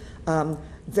Brexit.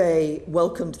 They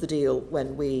welcomed the deal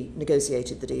when we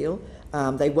negotiated the deal.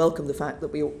 They welcomed the fact that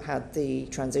we had the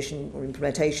transition or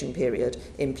implementation period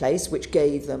in place, which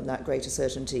gave them that greater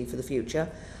certainty for the future.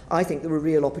 I think there are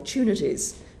real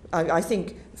opportunities. I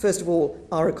think, first of all,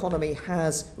 our economy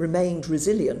has remained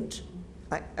resilient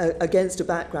against a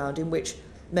background in which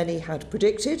many had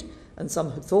predicted and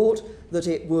some had thought that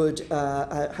it would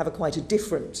have quite a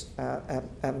different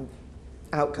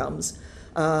outcomes.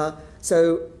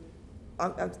 So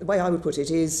the way I would put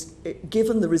it is,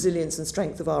 given the resilience and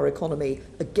strength of our economy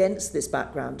against this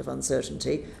background of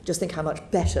uncertainty, just think how much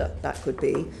better that could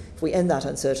be if we end that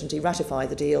uncertainty, ratify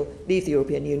the deal, leave the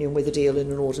European Union with a deal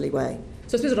in an orderly way.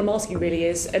 So I suppose what I'm asking really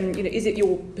is, is it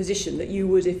your position that you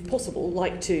would, if possible,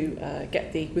 like to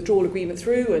get the withdrawal agreement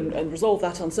through and resolve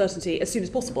that uncertainty as soon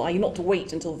as possible, i.e. not to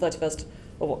wait until the 31st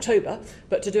of October,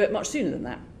 but to do it much sooner than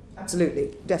that?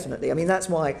 Absolutely, definitely. I mean, that's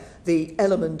why the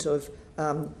element of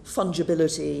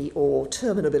fungibility or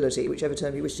terminability, whichever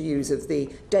term you wish to use, of the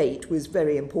date was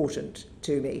very important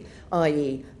to me,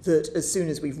 i.e. that as soon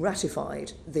as we've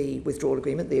ratified the withdrawal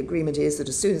agreement, the agreement is that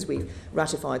as soon as we've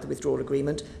ratified the withdrawal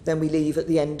agreement, then we leave at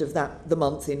the end of the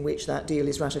month in which that deal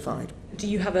is ratified. Do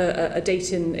you have a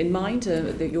date in mind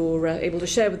that you're able to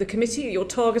share with the committee that you're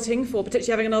targeting for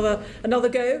potentially having another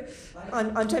go?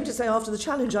 I'm tempted to say, after the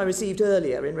challenge I received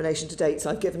earlier in relation to dates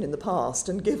I've given in the past,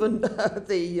 and given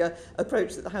the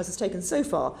approach that the House has taken so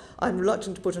far, I'm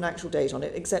reluctant to put an actual date on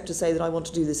it, except to say that I want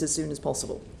to do this as soon as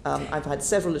possible. I've had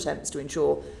several attempts to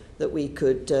ensure that we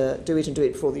could do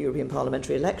it before the European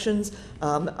parliamentary elections.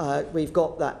 We've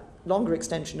got that longer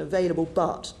extension available,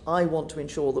 but I want to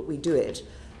ensure that we do it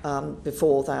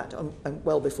before that,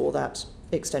 well before that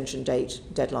extension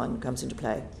deadline comes into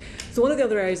play. So one of the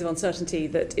other areas of uncertainty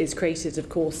that is created, of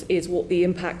course, is what the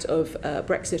impact of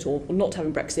Brexit or not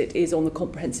having Brexit is on the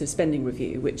comprehensive spending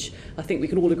review, which I think we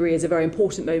can all agree is a very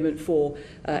important moment for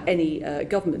any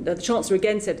government. Now, the Chancellor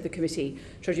again said to the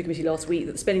Treasury Committee last week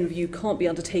that the spending review can't be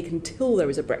undertaken until there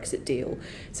is a Brexit deal.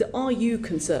 So are you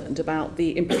concerned about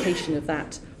the implication of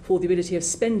that for the ability of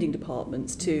spending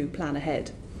departments to plan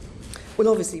ahead? Well,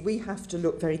 obviously, we have to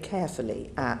look very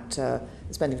carefully at the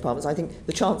spending departments. I think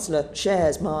the Chancellor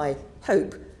shares my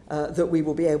hope that we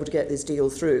will be able to get this deal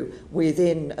through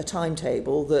within a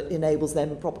timetable that enables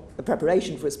them the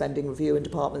preparation for a spending review and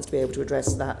departments to be able to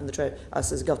address that, and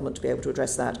us as a government to be able to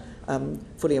address that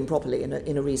fully and properly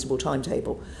in a reasonable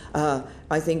timetable.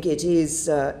 I think it is.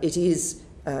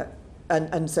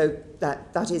 And so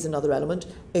that is another element.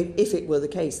 If it were the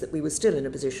case that we were still in a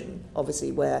position,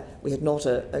 obviously, where we had not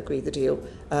agreed the deal,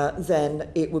 then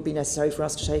it would be necessary for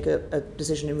us to take a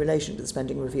decision in relation to the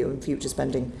spending review and future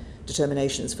spending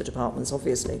determinations for departments,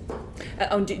 obviously.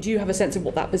 Do you have a sense of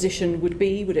what that position would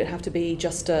be? Would it have to be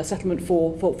just a settlement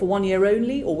for 1 year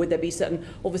only, or would there be certain...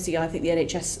 Obviously, I think the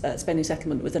NHS spending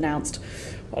settlement was announced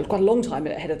quite a long time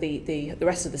ahead of the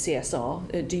rest of the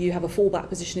CSR. Do you have a fallback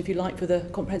position, if you like, for the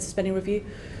comprehensive spending review?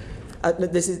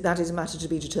 That is a matter to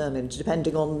be determined,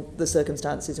 depending on the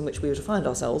circumstances in which we were to find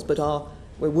ourselves, but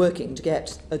we're working to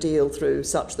get a deal through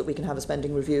such that we can have a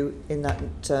spending review in that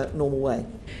normal way.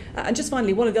 And just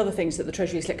finally, one of the other things that the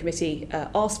Treasury Select Committee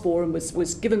asked for and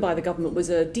was given by the government was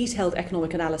a detailed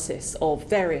economic analysis of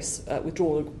various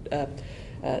withdrawal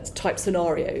type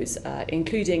scenarios,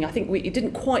 including, I think it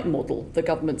didn't quite model the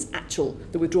government's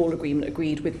the withdrawal agreement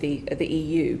agreed with the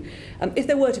EU. If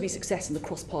there were to be success in the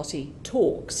cross-party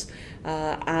talks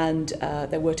and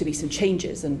there were to be some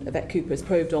changes, and Yvette Cooper has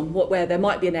probed on where there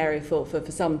might be an area for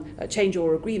some change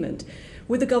or agreement,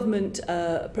 would the government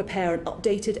prepare an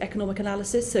updated economic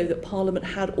analysis so that Parliament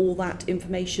had all that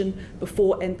information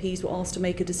before MPs were asked to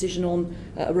make a decision on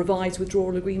a revised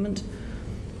withdrawal agreement?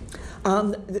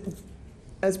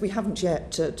 As we haven't yet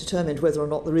determined whether or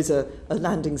not there is a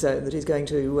landing zone that is going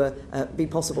to be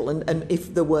possible, and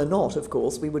if there were not, of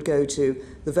course, we would go to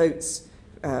the votes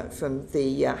from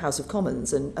the House of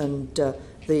Commons, and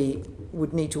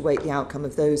would need to await the outcome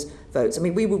of those votes. I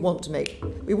mean, we want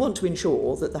to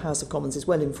ensure that the House of Commons is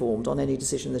well informed on any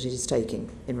decision that it is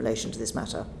taking in relation to this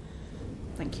matter.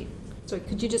 Thank you. Sorry,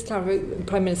 could you just clarify,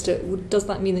 Prime Minister, does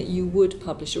that mean that you would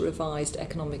publish a revised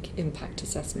economic impact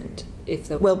assessment if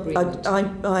there were agreement?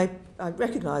 I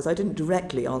recognise I didn't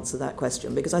directly answer that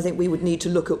question, because I think we would need to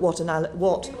look at what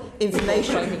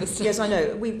information... Prime Minister. Yes, I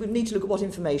know. We would need to look at what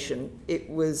information it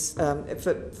was...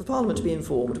 for Parliament to be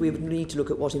informed, we would need to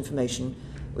look at what information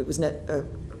it was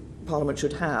Parliament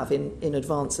should have in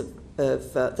advance of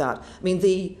that. I mean,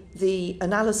 the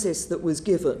analysis that was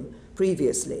given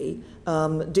previously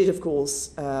did, of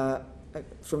course, I'm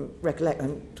talking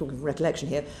from recollection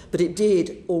here, but it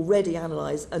did already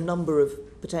analyse a number of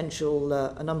potential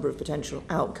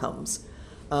outcomes,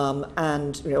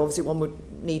 and obviously one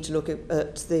would need to look at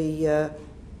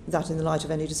that in the light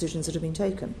of any decisions that have been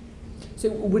taken. So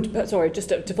just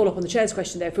to follow up on the Chair's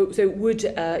question there, so would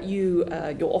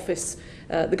your office,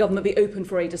 the government be open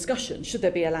for a discussion? Should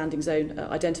there be a landing zone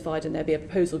identified and there be a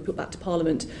proposal put back to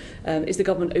Parliament, is the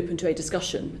government open to a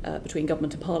discussion between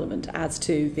government and Parliament as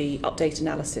to the update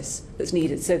analysis that's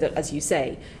needed, so that, as you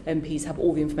say, MPs have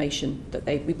all the information that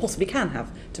we possibly can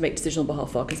have to make decisions on behalf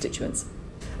of our constituents?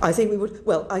 I think we would.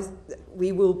 Well,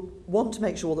 we will want to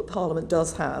make sure that Parliament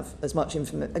does have as much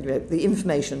the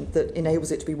information that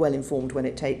enables it to be well informed when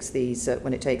it takes these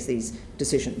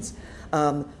decisions.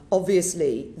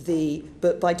 Obviously,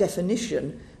 but by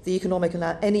definition, any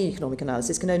economic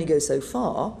analysis can only go so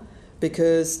far,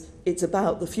 because it's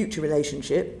about the future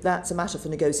relationship. That's a matter for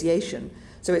negotiation.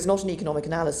 So it's not an economic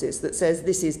analysis that says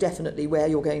this is definitely where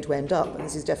you're going to end up and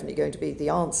this is definitely going to be the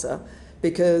answer,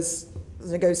 because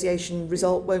the negotiation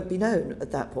result won't be known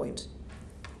at that point.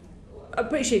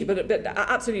 Appreciate it, but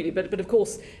absolutely. But of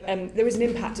course, there is an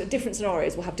impact. Different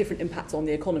scenarios will have different impacts on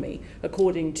the economy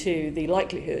according to the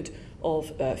likelihood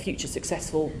of future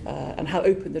successful and how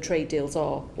open the trade deals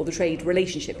are, or the trade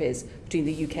relationship is between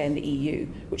the UK and the EU,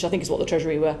 which I think is what the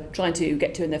Treasury were trying to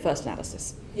get to in their first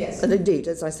analysis. Yes, and indeed,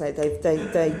 as I say,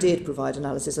 they did provide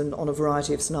analysis on a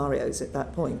variety of scenarios at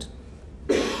that point.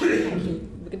 Thank you.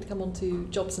 We're going to come on to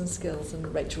jobs and skills,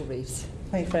 and Rachel Reeves.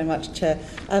 Thank you very much, Chair.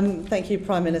 Thank you,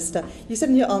 Prime Minister. You said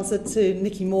in your answer to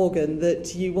Nicky Morgan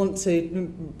that you want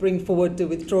to bring forward the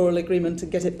withdrawal agreement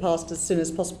and get it passed as soon as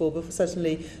possible, but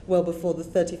certainly well before the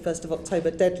 31st of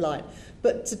October deadline.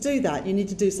 But to do that, you need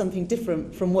to do something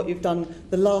different from what you've done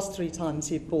the last 3 times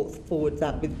you've brought forward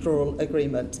that withdrawal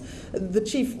agreement. The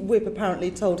Chief Whip apparently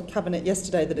told Cabinet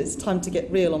yesterday that it's time to get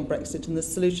real on Brexit and the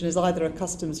solution is either a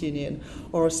customs union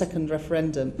or a second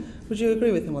referendum. Would you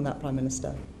agree with him on that, Prime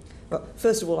Minister? Well,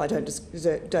 first of all, I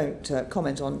don't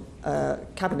comment on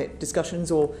Cabinet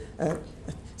discussions or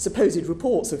supposed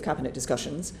reports of Cabinet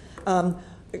discussions.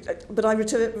 But I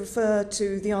refer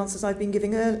to the answers I've been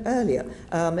giving earlier.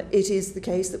 It is the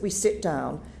case that we sit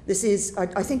down.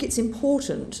 I think it's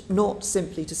important not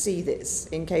simply to see this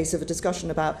in case of a discussion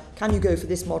about can you go for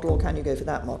this model or can you go for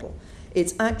that model.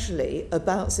 It's actually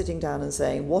about sitting down and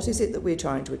saying, what is it that we're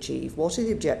trying to achieve? What are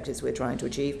the objectives we're trying to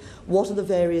achieve? What are the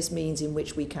various means in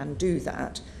which we can do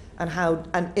that?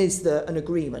 And is there an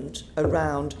agreement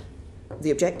around the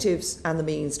objectives and the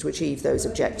means to achieve those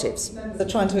objectives? They're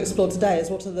trying to explore today is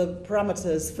what are the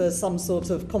parameters for some sort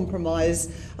of compromise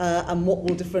and what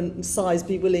will different sides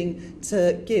be willing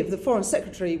to give. The Foreign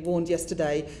Secretary warned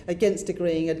yesterday against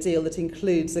agreeing a deal that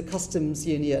includes a customs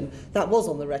union. That was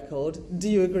on the record. Do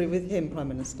you agree with him, Prime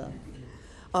Minister?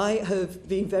 I have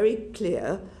been very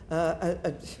clear.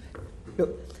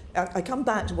 Look, I come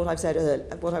back to what I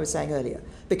was saying earlier,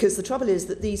 because the trouble is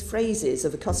that these phrases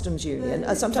of a customs union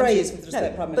are sometimes phrase with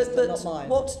respect, Prime Minister, not mine.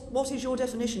 What is your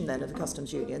definition then of a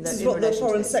customs union? This is what the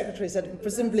Foreign Secretary said.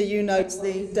 Presumably, you know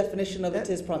the definition of it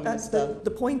is, Prime Minister.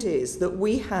 The point is that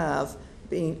we are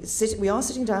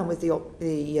sitting down with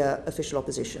the official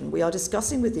opposition. We are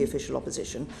discussing with the official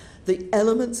opposition the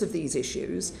elements of these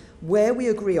issues, where we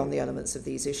agree on the elements of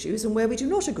these issues and where we do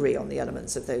not agree on the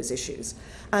elements of those issues.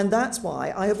 And that's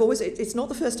why I have always, it's not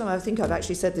the first time I think I've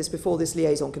actually said this before this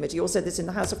liaison committee or said this in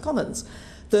the House of Commons,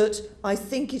 that I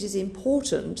think it is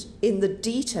important in the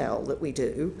detail that we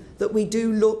do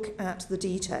look at the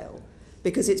detail.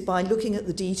 Because it's by looking at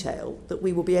the detail that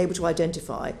we will be able to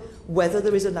identify whether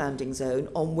there is a landing zone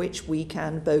on which we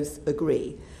can both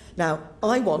agree. Now,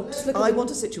 I want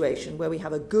a situation where we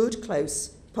have a good,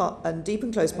 close and deep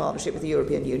and close partnership with the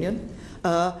European Union,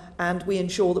 and we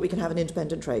ensure that we can have an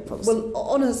independent trade policy. Well,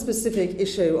 on a specific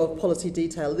issue of policy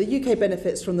detail, the UK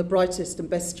benefits from the brightest and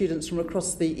best students from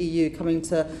across the EU coming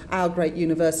to our great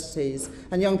universities,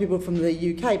 and young people from the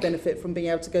UK benefit from being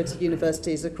able to go to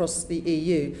universities across the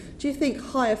EU. Do you think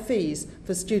higher fees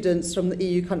for students from the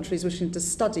EU countries wishing to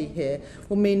study here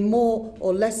will mean more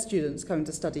or less students coming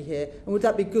to study here, and would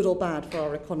that be good or bad for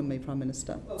our economy, Prime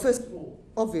Minister? First of all,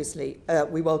 obviously,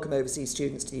 we welcome overseas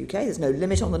students to the UK. There's no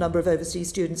limit on the number of overseas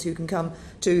students who can come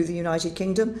to the United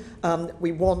Kingdom.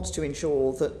 We want to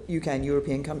ensure that UK and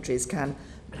European countries can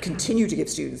continue to give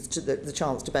students the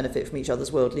chance to benefit from each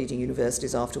other's world-leading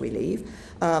universities after we leave.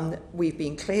 We've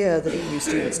been clear that EU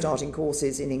students starting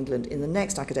courses in England in the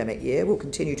next academic year will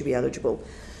continue to be eligible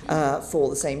for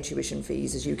the same tuition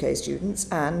fees as UK students,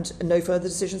 and no further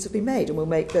decisions have been made, and we'll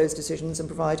make those decisions and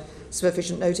provide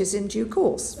sufficient notice in due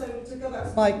course. So, to go back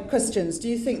to my questions, do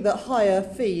you think that higher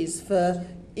fees for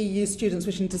EU students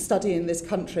wishing to study in this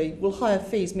country, will higher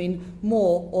fees mean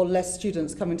more or less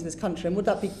students coming to this country, and would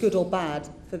that be good or bad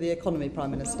for the economy,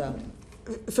 Prime Minister?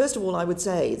 First of all, I would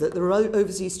say that there are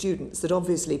overseas students that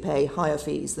obviously pay higher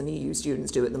fees than EU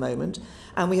students do at the moment,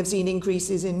 and we have seen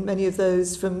increases in many of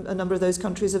those from a number of those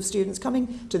countries of students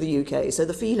coming to the UK. So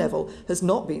the fee level has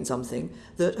not been something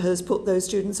that has put those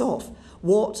students off.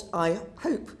 What I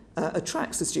hope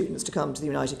attracts the students to come to the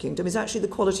United Kingdom is actually the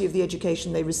quality of the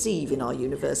education they receive in our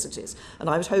universities. And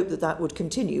I would hope that that would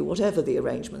continue, whatever the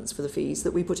arrangements for the fees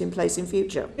that we put in place in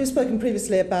future. You've spoken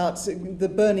previously about the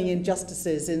burning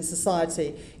injustices in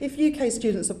society. If UK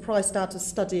students are priced out of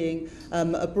studying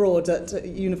abroad at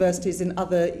universities in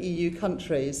other EU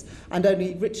countries, and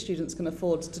only rich students can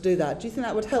afford to do that, do you think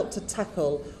that would help to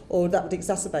tackle, or that would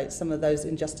exacerbate some of those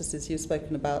injustices you've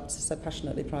spoken about so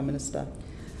passionately, Prime Minister?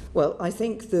 Well, I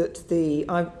think that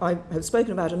I have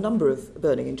spoken about a number of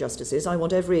burning injustices. I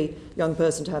want every young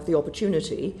person to have the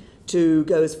opportunity to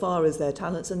go as far as their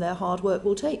talents and their hard work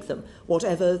will take them,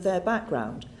 whatever their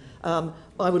background. I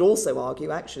would also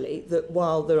argue, actually, that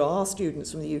while there are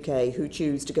students from the UK who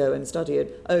choose to go and study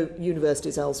at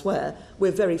universities elsewhere,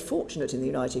 we're very fortunate in the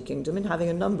United Kingdom in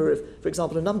having for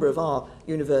example, a number of our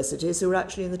universities who are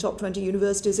actually in the top 20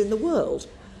 universities in the world.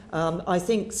 I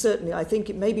think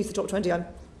it may be the top 20, I'm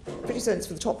pretty certain it's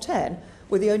for the top 10,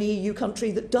 We're the only EU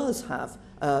country that does have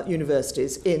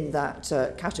universities in that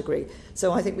category.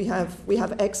 So I think we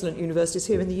have excellent universities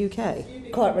here in the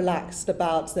UK. Quite relaxed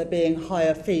about there being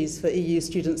higher fees for EU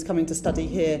students coming to study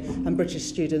here and British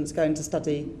students going to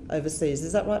study overseas.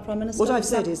 Is that right, Prime Minister? What I've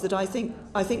said is that I think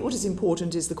what is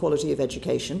important is the quality of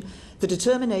education, the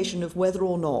determination of whether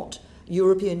or not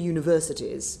European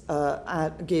universities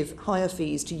give higher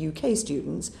fees to UK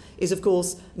students is, of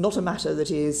course, not a matter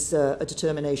that is a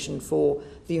determination for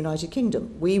the United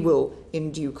Kingdom. We will,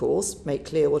 in due course, make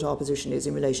clear what our position is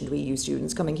in relation to EU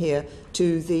students coming here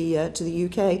to the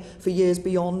UK for years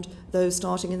beyond those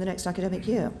starting in the next academic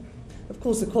year. Of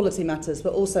course, the quality matters,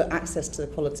 but also access to the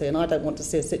quality. And I don't want to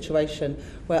see a situation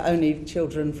where only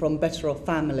children from better off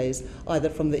families, either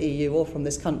from the EU or from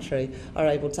this country, are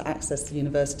able to access the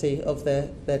university of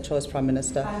their choice, Prime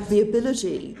Minister. The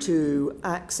ability to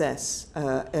access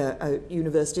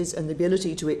universities and the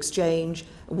ability to exchange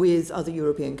with other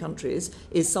European countries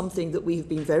is something that we have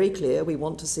been very clear we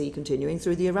want to see continuing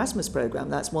through the Erasmus programme.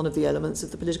 That's one of the elements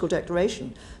of the political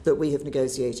declaration that we have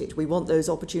negotiated. We want those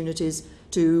opportunities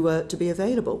to be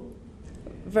available.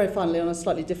 Very finally, on a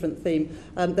slightly different theme,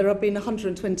 there have been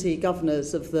 120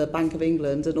 governors of the Bank of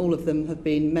England, and all of them have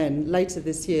been men. Later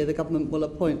this year, the government will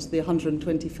appoint the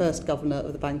 121st governor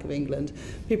of the Bank of England.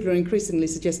 People are increasingly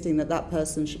suggesting that that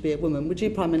person should be a woman. Would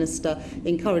you, Prime Minister,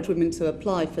 encourage women to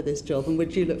apply for this job, and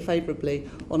would you look favourably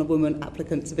on a woman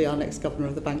applicant to be our next governor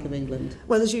of the Bank of England?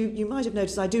 Well, as you might have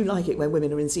noticed, I do like it when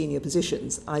women are in senior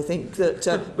positions. I think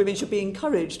that women should be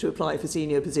encouraged to apply for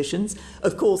senior positions.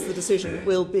 Of course, the decision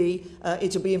will be,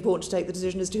 it'll be important to take the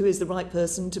decision as to who is the right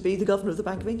person to be the governor of the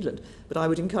Bank of England. But I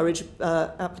would encourage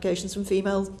applications from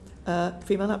female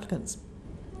applicants.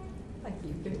 Thank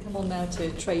you. We're going to come on now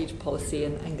to trade policy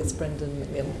and Angus Brendan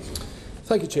McNeill.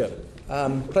 Thank you, Chair.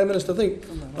 Prime Minister, I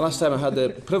think the last time I had the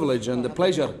privilege and the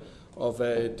pleasure of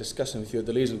discussing with you at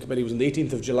the Liaison Committee was on the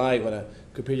 18th of July when I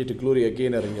compared you to Gloria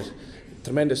Gaynor and your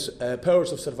tremendous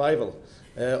powers of survival.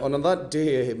 And on that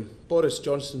day, Boris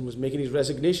Johnson was making his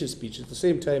resignation speech at the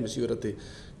same time as you were at the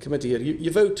committee here.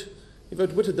 You've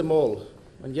outwitted them all,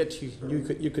 and yet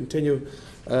you continue.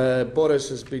 Boris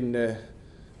has been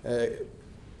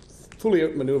fully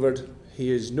outmanoeuvred.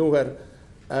 He is nowhere.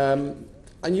 And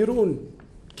your own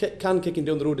can kicking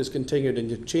down the road has continued, and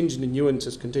your changing the nuance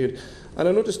has continued. And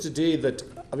I noticed today that,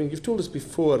 I mean, you've told us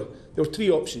before, there were three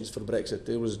options for Brexit.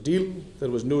 There was deal,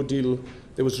 there was no deal,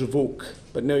 there was revoke.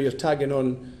 But now you're tagging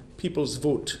on people's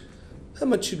vote. How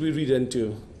much should we read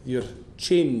into your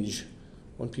change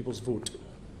on people's vote?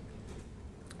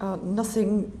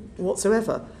 Nothing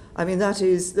whatsoever. I mean, that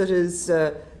is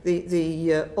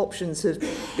the options have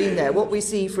been there. What we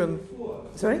see from...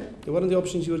 Sorry? One of the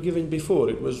options you were given before,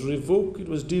 it was revoke, it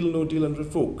was deal, no deal and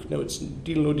revoke. Now it's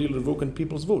deal, no deal, revoke and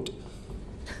people's vote.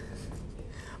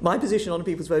 My position on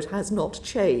people's vote has not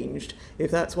changed,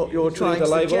 if that's what you're trying to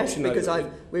suggest, because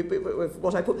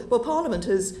Parliament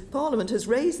has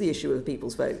raised the issue of the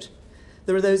people's vote.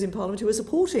 There are those in Parliament who are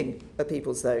supporting a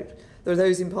people's vote. There are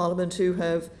those in Parliament who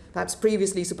have perhaps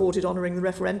previously supported honouring the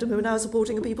referendum who are now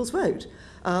supporting a people's vote.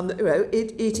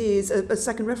 It is a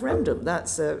second referendum.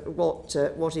 That's what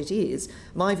it is.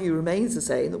 My view remains the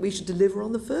same, that we should deliver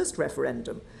on the first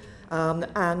referendum.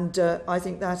 I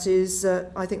think that is.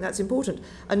 I think that's important.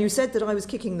 And you said that I was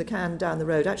kicking the can down the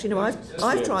road. Actually, no.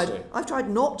 I've tried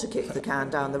not to kick the can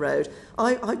down the road.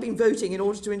 I've been voting in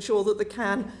order to ensure that the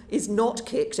can is not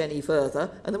kicked any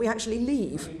further and that we actually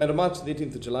leave. My remarks on the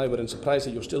 18th of July were in surprise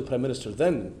that you're still Prime Minister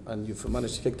then, and you've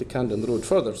managed to kick the can down the road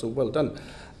further. So well done.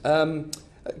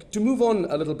 To move on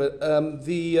a little bit,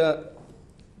 the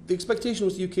expectation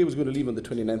was the UK was going to leave on the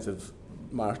 29th of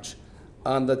March.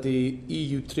 And that the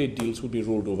EU trade deals would be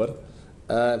rolled over.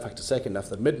 In fact, a second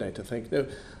after midnight, I think. Now,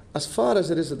 as far as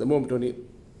it is at the moment, only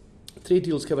trade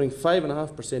deals covering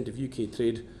 5.5% of UK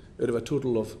trade out of a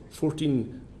total of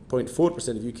 14.4%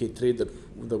 of UK trade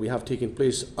that we have taken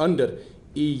place under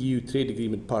EU trade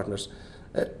agreement partners.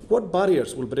 What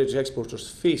barriers will British exporters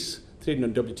face trading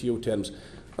on WTO terms?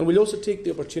 And we'll also take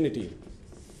the opportunity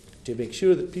to make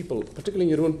sure that people, particularly in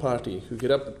your own party, who get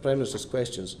up at Prime Minister's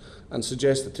questions and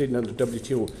suggest that trading under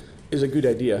WTO is a good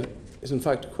idea, is in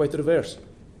fact quite the reverse.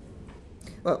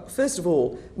 Well, first of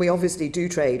all, we obviously do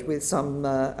trade with some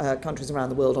countries around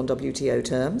the world on WTO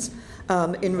terms.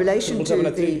 In relation to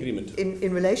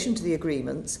the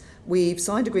agreements, we've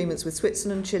signed agreements with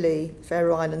Switzerland, Chile,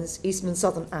 Faroe Islands, Eastern and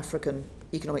Southern African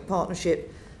Economic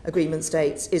Partnership, agreement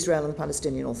states, Israel and the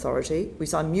Palestinian Authority. We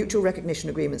signed mutual recognition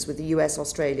agreements with the US,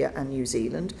 Australia and New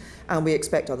Zealand, and we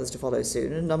expect others to follow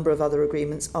soon. A number of other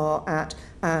agreements are at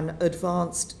an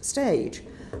advanced stage.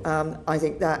 I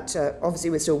think that obviously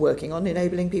we're still working on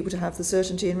enabling people to have the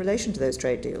certainty in relation to those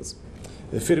trade deals.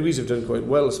 The Faroese have done quite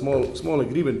well, a small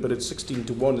agreement, but it's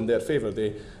 16-1 in their favour.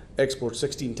 They export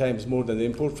 16 times more than they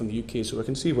import from the UK, so I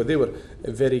can see why they were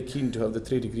very keen to have the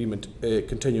trade agreement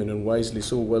continuing, and wisely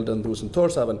so. Well done those in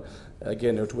Tórshavn,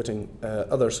 again outwitting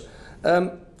others.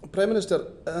 Prime Minister,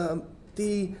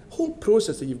 the whole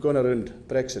process that you've gone around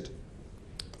Brexit,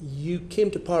 you came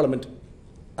to Parliament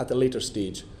at a later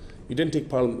stage. You didn't take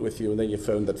Parliament with you, and then you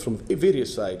found that from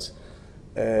various sides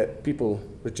people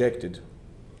rejected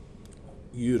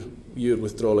your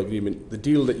withdrawal agreement, the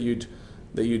deal that you'd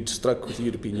struck with the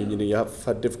European Union, and you have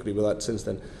had difficulty with that since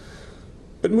then.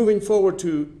 But moving forward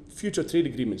to future trade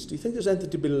agreements, do you think there's anything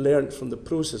to be learned from the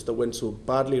process that went so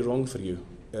badly wrong for you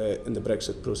in the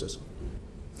Brexit process?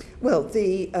 Well,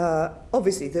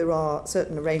 obviously there are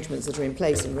certain arrangements that are in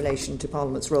place in relation to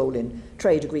Parliament's role in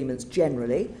trade agreements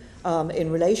generally.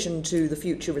 In relation to the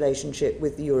future relationship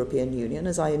with the European Union,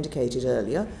 as I indicated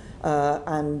earlier,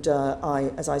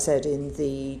 as I said in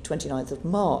the 29th of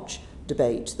March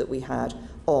debate that we had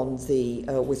on the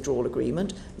withdrawal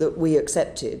agreement, that we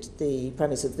accepted the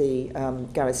premise of the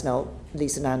Gareth Snell,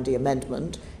 Lisa Nandy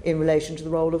amendment in relation to the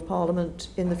role of Parliament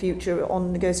in the future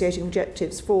on negotiating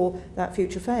objectives for that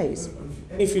future phase.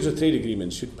 Any future trade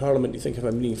agreements, should Parliament, you think, have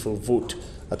a meaningful vote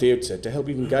at the outset to help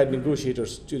even guide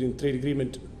negotiators during trade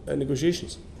agreement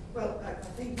negotiations? Well, I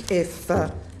think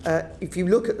if you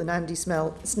look at the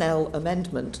Nandy-Snell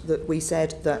amendment that we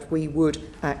said that we would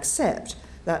accept,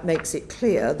 that makes it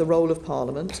clear the role of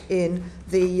Parliament in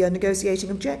the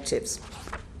negotiating objectives.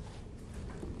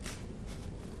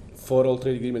 For all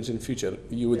trade agreements in future,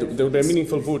 there would be a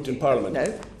meaningful vote in Parliament? No,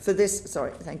 for this,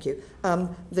 sorry, thank you.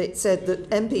 It said that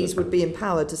MPs would be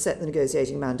empowered to set the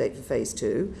negotiating mandate for Phase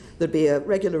 2. There'd be a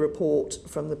regular report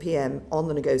from the PM on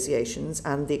the negotiations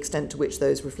and the extent to which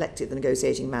those reflected the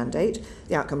negotiating mandate,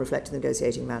 the outcome reflected the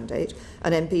negotiating mandate,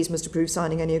 and MPs must approve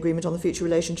signing any agreement on the future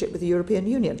relationship with the European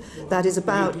Union. That is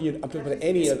about... I'm talking about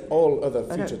any and all other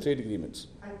future trade agreements.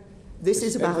 This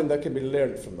is about... anything that can be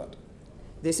learned from that?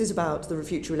 This is about the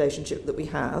future relationship that we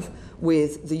have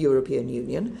with the European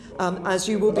Union. As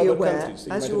you will be aware,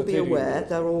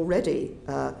 there are already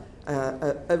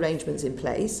arrangements in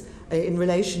place in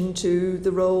relation to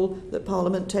the role that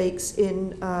Parliament takes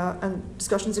in and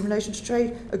discussions in relation to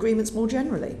trade agreements more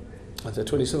generally. And the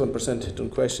 27% hit on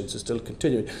questions is still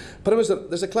continuing. Prime Minister,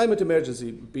 there's a climate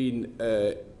emergency being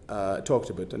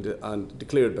talked about and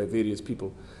declared by various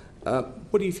people.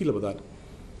 What do you feel about that?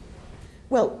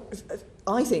 Well,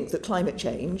 I think that climate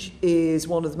change is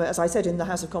one of the, as I said in the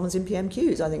House of Commons in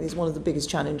PMQs, I think it's one of the biggest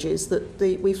challenges that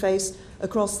we face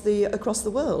across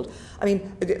the world. I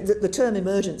mean, the term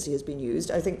emergency has been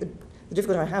used. I think the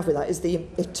difficulty I have with that is the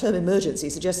term emergency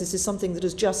suggests this is something that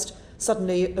has just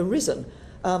suddenly arisen.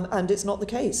 And it's not the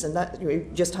case, and that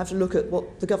you just have to look at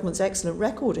what the government's excellent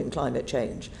record in climate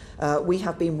change. We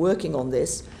have been working on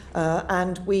this,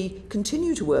 and we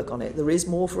continue to work on it. There is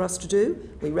more for us to do.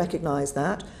 We recognise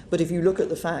that. But if you look at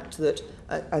the fact that,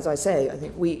 as I say, I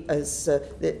think we, since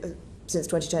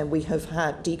 2010, we have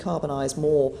had decarbonised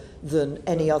more than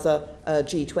any other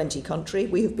G20 country.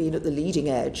 We have been at the leading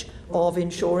edge of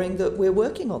ensuring that we're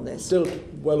working on this. Still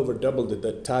well over doubled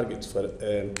the targets for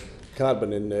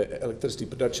carbon in electricity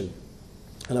production.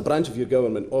 And a branch of your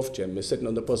government, Ofgem, is sitting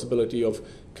on the possibility of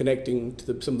connecting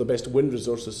to some of the best wind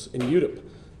resources in Europe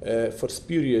for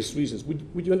spurious reasons.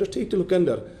 Would you undertake to look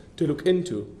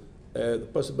into the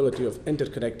possibility of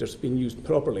interconnectors being used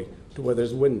properly to where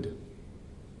there's wind?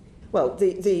 Well,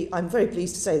 I'm very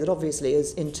pleased to say that obviously,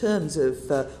 as in terms of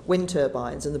wind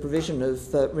turbines and the provision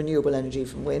of renewable energy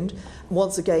from wind,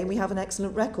 once again we have an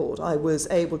excellent record. I was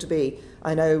able to be,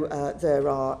 I know there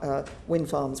are wind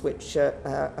farms which,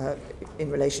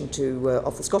 in relation to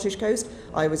off the Scottish coast,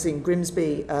 I was in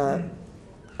Grimsby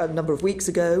a number of weeks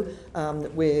ago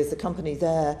with a company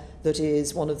there that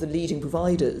is one of the leading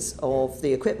providers of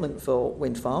the equipment for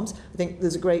wind farms. I think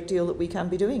there's a great deal that we can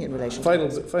be doing in relation to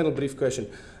that. Final brief question.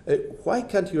 Why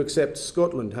can't you accept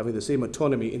Scotland having the same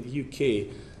autonomy in the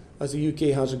UK as the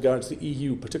UK has regards the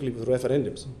EU, particularly with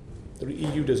referendums? The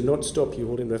EU does not stop you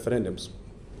holding referendums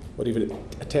or even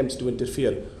attempts to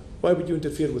interfere. Why would you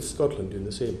interfere with Scotland doing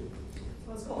the same?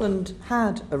 Scotland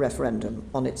had a referendum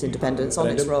on its independence, on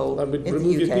its role in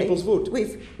the UK. People's vote.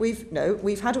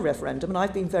 We've had a referendum, and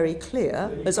I've been very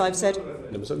clear, as I've said.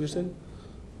 Is that what you're saying?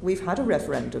 We've had a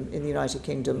referendum in the United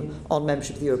Kingdom on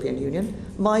membership of the European Union.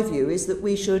 My view is that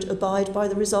we should abide by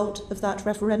the result of that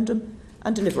referendum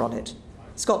and deliver on it.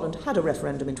 Scotland had a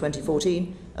referendum in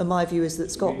 2014, and my view is that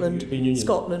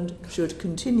Scotland should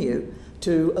continue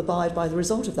to abide by the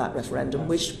result of that referendum,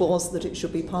 which was that it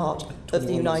should be part of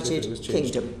the United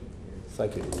Kingdom.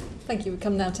 Thank you. Thank you. We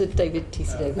come now to David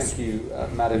T.C. Davis. Thank you,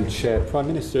 Madam Chair. Prime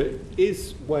Minister,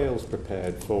 is Wales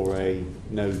prepared for a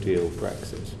no-deal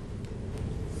Brexit?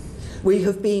 We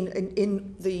have been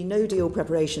in the no-deal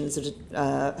preparations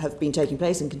that have been taking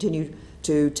place and continue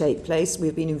to take place. We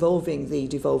have been involving the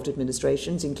devolved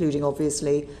administrations, including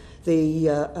obviously the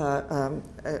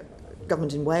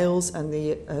government in Wales and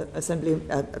the Assembly,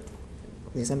 but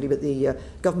the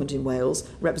government in Wales.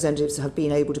 Representatives have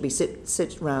been able to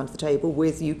sit around the table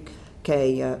with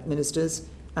UK ministers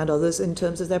and others in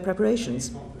terms of their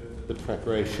preparations. The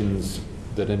preparations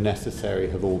that are necessary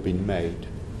have all been made?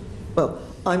 Well,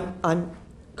 I'm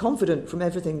confident from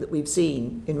everything that we've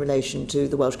seen in relation to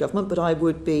the Welsh Government, but I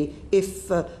would be, if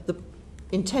the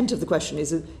intent of the question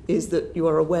is that you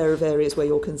are aware of areas where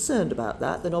you're concerned about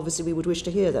that, then obviously we would wish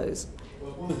to hear those.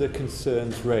 Well, one of the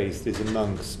concerns raised is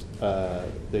amongst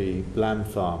the lamb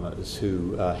farmers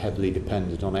who are heavily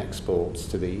dependent on exports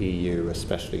to the EU,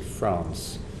 especially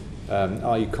France.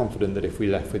 Are you confident that if we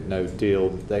left with no deal,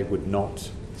 they would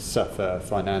not suffer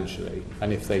financially?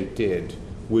 And if they did,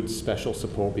 would special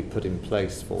support be put in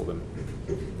place for them?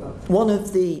 One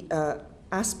of the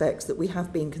aspects that we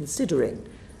have been considering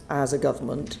as a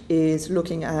government is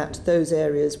looking at those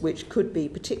areas which could be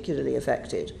particularly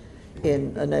affected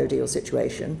in a no-deal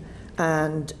situation,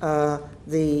 and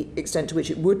the extent to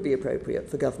which it would be appropriate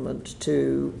for government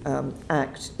to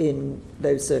act in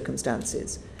those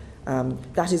circumstances.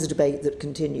 That is a debate that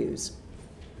continues.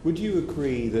 Would you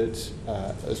agree that,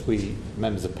 as we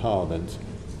members of Parliament,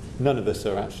 none of us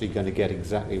are actually going to get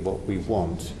exactly what we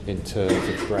want in terms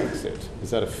of Brexit? Is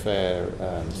that a fair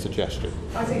suggestion?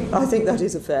 I think that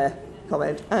is a fair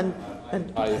comment, and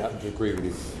I happen to agree with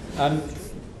you. And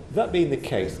that being the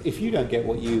case, if you don't get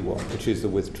what you want, which is the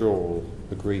withdrawal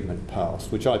agreement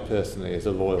passed, which I personally, as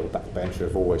a loyal backbencher,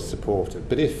 have always supported,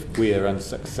 but if we are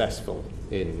unsuccessful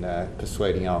in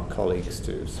persuading our colleagues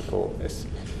to support this,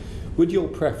 would your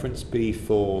preference be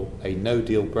for a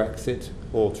no-deal Brexit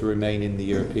or to remain in the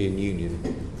European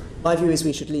Union? My view is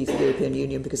we should leave the European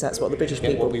Union because that's what the British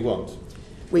people... what we want. So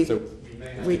we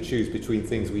may have to choose between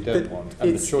things we don't want,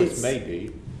 and the choice may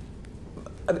be...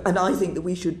 And I think that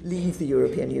we should leave the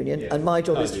European Union, and my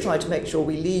job is to try to make sure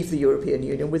we leave the European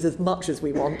Union with as much as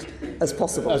we want as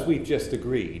possible. As we've just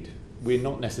agreed, we're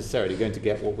not necessarily going to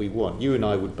get what we want. You and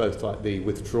I would both like the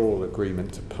withdrawal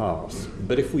agreement to pass,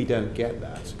 but if we don't get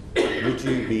that, would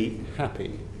you be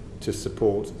happy to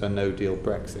support a no-deal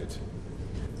Brexit?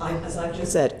 As I've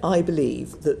just said, I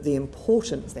believe that the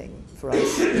important thing for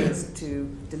us is to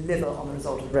deliver on the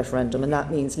result of the referendum, and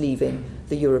that means leaving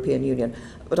the European Union.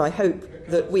 But I hope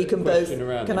that we can both...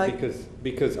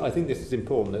 Because I think this is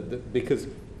important, because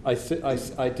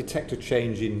I detect a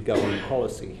change in government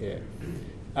policy here.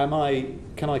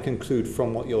 Can I conclude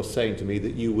from what you're saying to me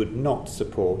that you would not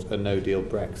support a no-deal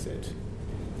Brexit?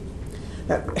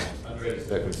 Under any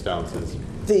circumstances?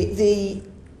 The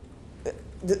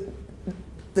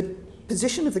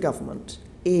position of the government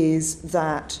is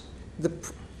that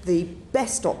the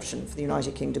best option for the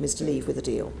United Kingdom is to leave with a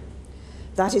deal.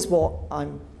 That is what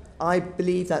I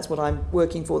believe, that's what I'm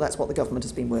working for, that's what the government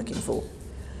has been working for.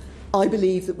 I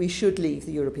believe that we should leave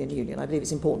the European Union. I believe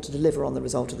it's important to deliver on the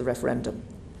result of the referendum.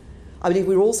 I believe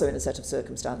we're also in a set of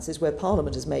circumstances where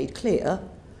Parliament has made clear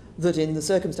that in the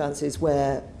circumstances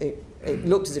where it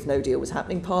looked as if no deal was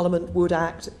happening, Parliament would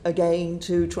act again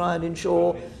to try and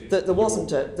ensure that there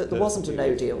wasn't a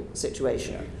no deal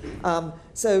situation.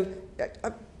 So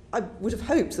I would have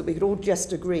hoped that we could all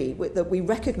just agree that we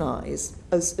recognise,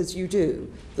 as you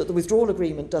do, that the withdrawal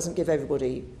agreement doesn't give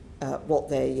everybody what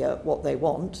they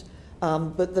want,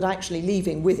 but that actually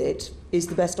leaving with it is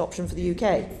the best option for the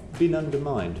UK. Been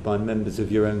undermined by members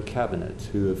of your own cabinet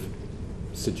who have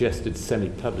suggested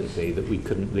semi-publicly that we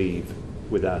couldn't leave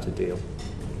without a deal.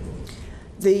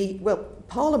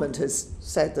 Parliament has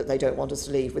said that they don't want us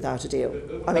to leave without a deal.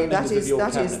 I mean, that is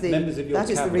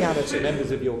the reality.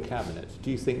 Members of your cabinet, do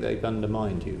you think they've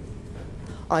undermined you?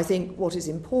 I think what is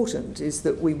important is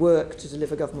that we work to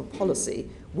deliver government policy,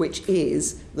 which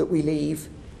is that we leave,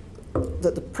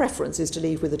 that the preference is to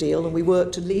leave with a deal, and we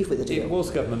work to leave with a deal. It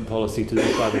was government policy to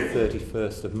leave by the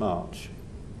 31st of March.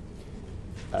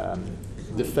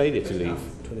 The failure to leave...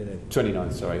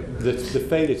 29, sorry. The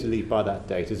failure to leave by that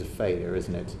date is a failure,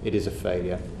 isn't it? It is a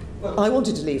failure. I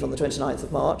wanted to leave on the 29th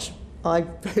of March. I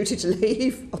voted to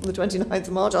leave on the 29th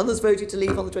of March. Others voted to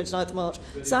leave on the 29th of March.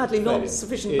 Sadly, not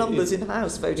sufficient numbers in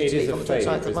House voted to leave on the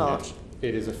 29th of March.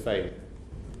 It is a failure.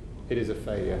 It is a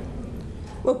failure.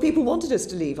 Well, people wanted us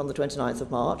to leave on the 29th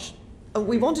of March, and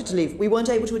we wanted to leave. We weren't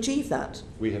able to achieve that.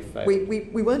 We have failed.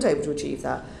 We weren't able to achieve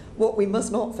that. What we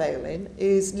must not fail in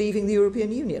is leaving the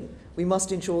European Union. We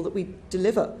must ensure that we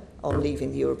deliver on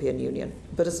leaving the European Union.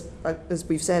 But as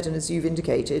we've said, and as you've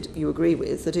indicated, you agree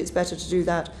with, that it's better to do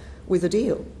that with a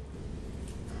deal.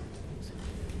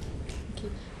 Thank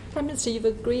you. Prime Minister, you've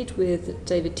agreed with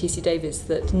David T.C. Davies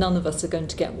that none of us are going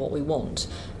to get what we want.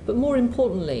 But more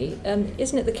importantly,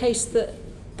 isn't it the case that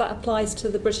that applies to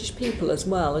the British people as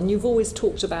well? And you've always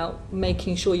talked about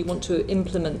making sure you want to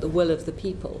implement the will of the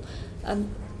people.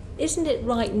 Isn't it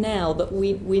right now that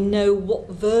we know what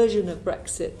version of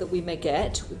Brexit that we may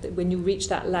get when you reach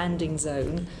that landing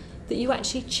zone, that you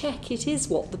actually check it is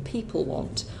what the people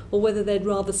want, or whether they'd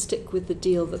rather stick with the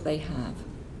deal that they have?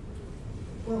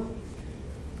 Well,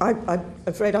 I'm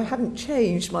afraid I haven't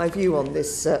changed my view on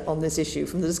this issue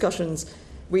from the discussions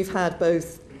we've had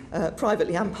both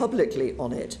privately and publicly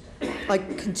on it. I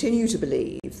continue to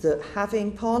believe that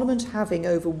Parliament having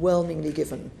overwhelmingly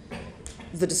given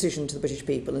the decision to the British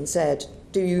people and said,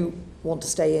 do you want to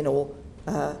stay in or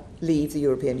leave the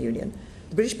European Union?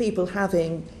 The British people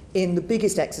having, in the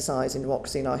biggest exercise in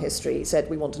democracy in our history, said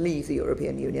we want to leave the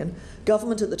European Union,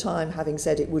 government at the time having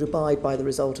said it would abide by the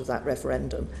result of that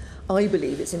referendum. I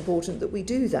believe it's important that we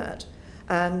do that.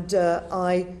 And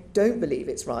I don't believe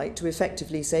it's right to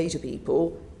effectively say to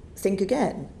people, think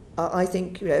again. I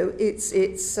think,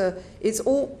 it's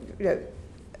all,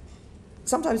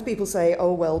 sometimes people say,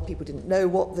 oh, well, people didn't know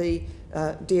what the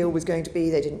deal was going to be,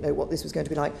 they didn't know what this was going to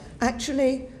be like.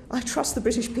 Actually, I trust the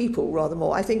British people rather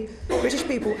more. I think British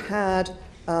people had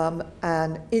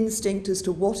an instinct as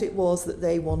to what it was that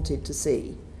they wanted to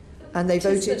see. And they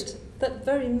voted. That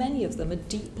very many of them are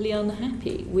deeply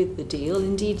unhappy with the deal.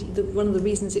 Indeed, one of the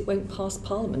reasons it won't pass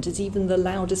Parliament is even the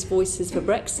loudest voices for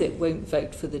Brexit won't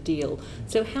vote for the deal.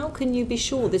 So how can you be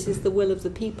sure this is the will of the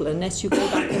people unless you go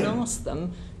back and ask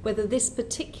them whether this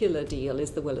particular deal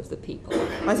is the will of the people?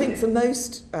 I think for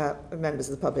most members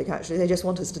of the public, actually, they just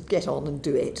want us to get on and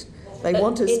do it. They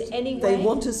want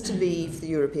us to leave the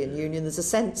European Union. There's a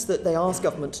sense that they ask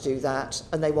government to do that,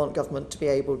 and they want government to be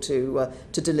able to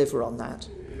deliver on that.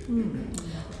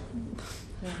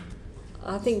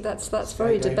 I think that's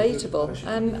very debatable.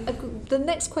 The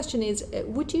next question is,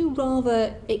 would you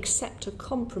rather accept a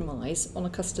compromise on a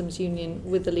customs union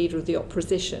with the leader of the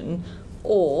opposition,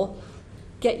 or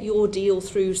get your deal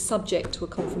through subject to a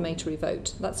confirmatory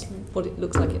vote? That's what it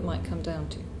looks like it might come down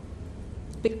to.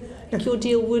 Because your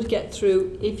deal would get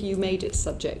through if you made it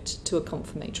subject to a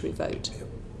confirmatory vote.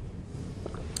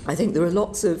 I think there are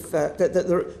lots of,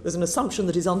 there's an assumption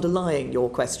that is underlying your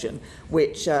question,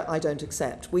 which I don't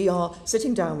accept. We are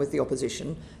sitting down with the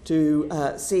opposition to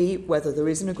see whether there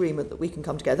is an agreement that we can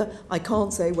come together. I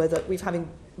can't say whether we're having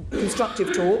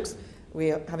constructive talks.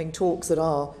 We are having talks that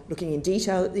are looking in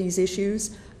detail at these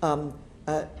issues.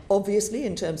 Obviously,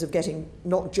 in terms of getting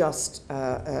not just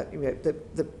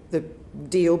the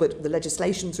deal, but the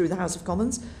legislation through the House of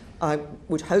Commons, I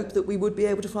would hope that we would be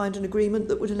able to find an agreement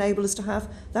that would enable us to have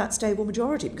that stable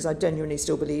majority, because I genuinely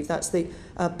still believe that's the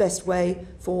best way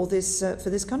for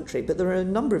this country. But there are a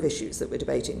number of issues that we're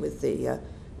debating with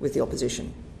the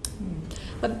opposition.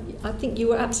 I think you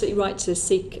were absolutely right to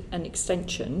seek an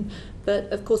extension,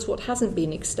 but of course what hasn't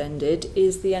been extended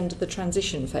is the end of the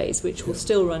transition phase, which will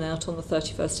still run out on the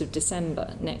 31st of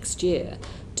December next year.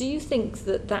 Do you think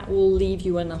that that will leave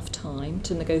you enough time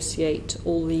to negotiate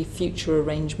all the future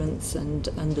arrangements and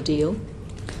the deal?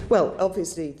 Well,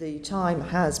 obviously the time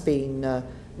has been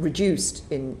reduced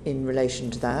in relation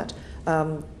to that.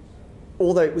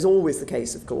 Although it was always the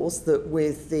case, of course, that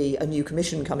with a new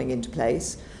Commission coming into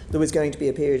place, there was going to be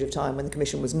a period of time when the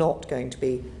Commission was not going to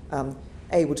be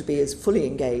able to be as fully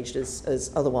engaged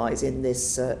as otherwise in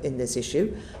this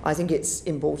issue. I think it's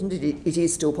important. It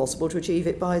is still possible to achieve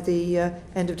it by the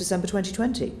end of December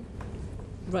 2020.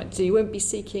 Right, so you won't be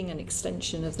seeking an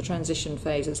extension of the transition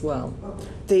phase as well?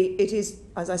 It is,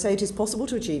 as I say, it is possible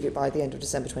to achieve it by the end of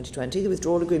December 2020. The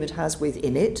withdrawal agreement has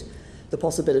within it the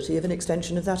possibility of an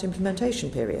extension of that implementation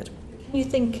period. Can you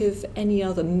think of any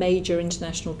other major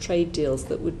international trade deals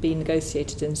that would be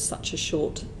negotiated in such a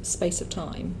short space of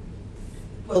time?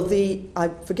 Well, I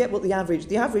forget what the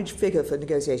average figure for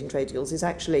negotiating trade deals is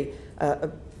actually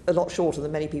a lot shorter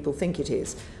than many people think it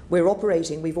is. We've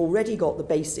already got the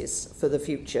basis for the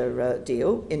future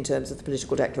deal in terms of the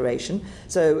political declaration,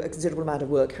 so a considerable amount of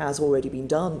work has already been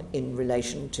done in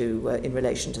relation to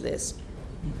this.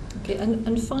 Okay,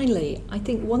 and finally, I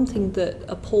think one thing that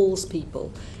appalls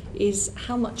people is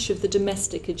how much of the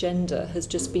domestic agenda has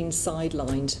just been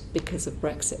sidelined because of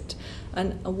Brexit.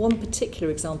 And one particular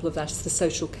example of that is the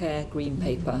social care green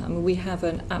paper. I mean, we have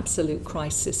an absolute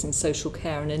crisis in social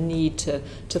care and a need to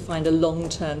find a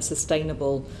long-term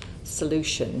sustainable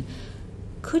solution.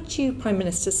 Could you, Prime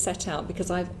Minister, set out, because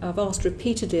I've asked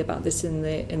repeatedly about this in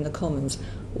the Commons,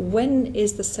 when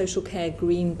is the social care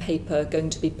green paper going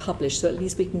to be published, so at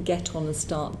least we can get on and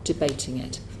start debating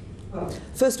it?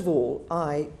 First of all,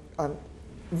 I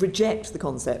reject the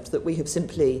concept that we have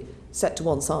simply set to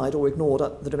one side or ignored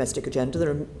the domestic agenda.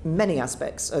 There are many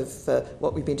aspects of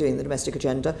what we've been doing in the domestic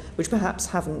agenda which perhaps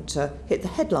haven't hit the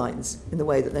headlines in the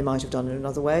way that they might have done in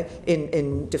another way,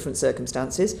 in different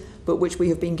circumstances, but which we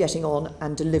have been getting on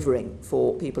and delivering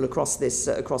for people across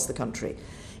the country.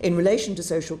 In relation to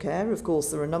social care, of course,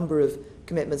 there are a number of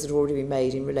commitments that have already been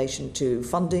made in relation to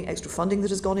funding, extra funding that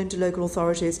has gone into local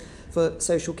authorities for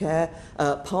social care.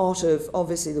 Part of,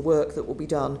 obviously, the work that will be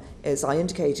done, as I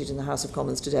indicated in the House of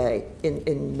Commons today,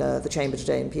 in the Chamber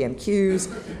today in PMQs,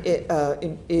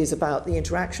 is about the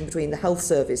interaction between the health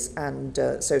service and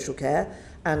social care.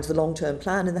 And the long-term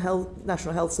plan in the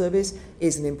National Health Service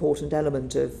is an important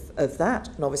element of that,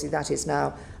 and obviously that is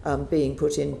now being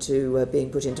put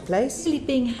into place. Really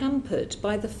being hampered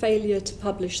by the failure to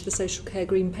publish the social care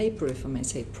green paper, if I may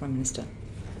say, Prime Minister.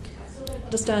 I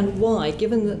understand why,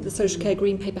 given that the social care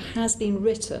green paper has been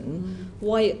written,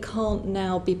 why it can't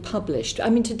now be published. I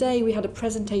mean, today we had a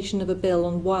presentation of a bill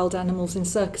on wild animals in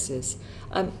circuses.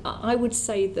 I would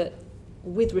say that,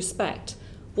 with respect,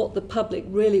 what the public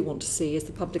really want to see is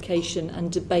the publication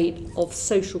and debate of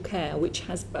social care, which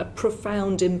has a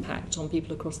profound impact on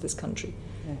people across this country.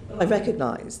 I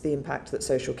recognise the impact that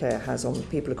social care has on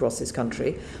people across this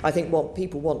country. I think what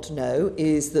people want to know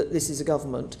is that this is a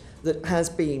government that has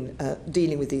been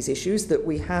dealing with these issues, that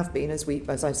we have been, as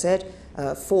I've said,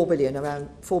 around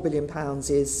 £4 billion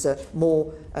is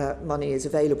more money is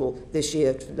available this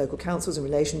year to local councils in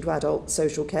relation to adult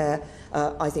social care.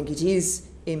 I think it is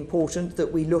important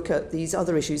that we look at these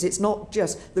other issues. It's not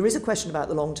just, there is a question about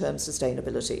the long-term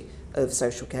sustainability of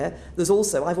social care. There's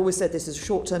also, I've always said this is a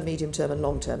short-term, medium-term and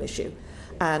long-term issue.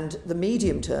 And the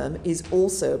medium term is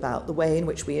also about the way in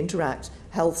which we interact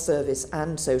health service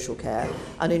and social care,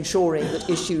 and ensuring that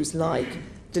issues like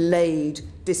delayed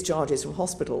discharges from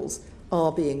hospitals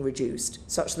are being reduced,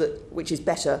 such that, which is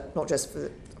better not just for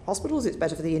the hospitals, it's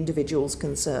better for the individuals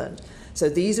concerned. So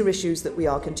these are issues that we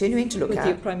are continuing to look at.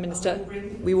 With you, Prime Minister.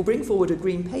 We will bring forward a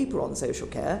green paper on social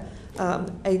care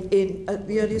at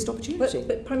the earliest opportunity.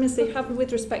 But Prime Minister, you haven't,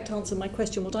 with respect, answered my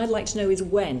question. What I'd like to know is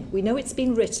when. We know it's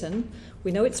been written,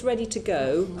 we know it's ready to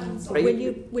go.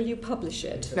 Will you publish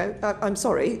it? No, I'm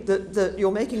sorry that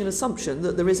you're making an assumption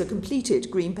that there is a completed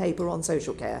green paper on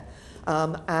social care.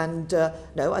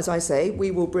 No, as I say,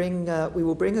 we will bring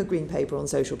a green paper on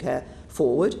social care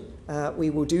forward. We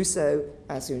will do so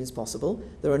as soon as possible.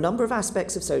 There are a number of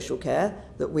aspects of social care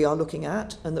that we are looking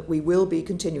at and that we will be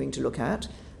continuing to look at.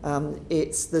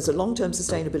 There's a long-term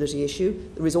sustainability issue.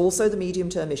 There is also the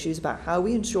medium-term issues about how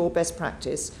we ensure best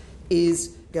practice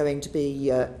is going to be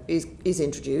is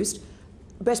introduced.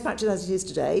 Best practice as it is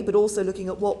today, but also looking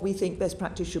at what we think best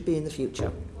practice should be in the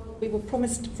future. We were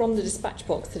promised from the dispatch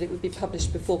box that it would be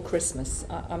published before Christmas.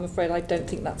 I'm afraid I don't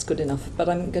think that's good enough, but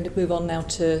I'm going to move on now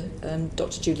to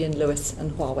Dr. Julian Lewis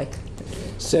and Huawei.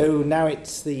 So now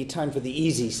it's the time for the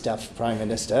easy stuff, Prime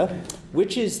Minister.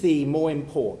 Which is the more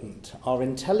important, our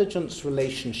intelligence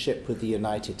relationship with the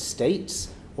United States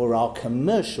or our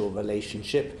commercial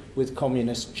relationship with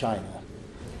Communist China?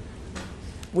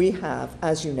 We have,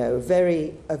 as you know, a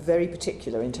very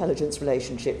particular intelligence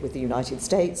relationship with the United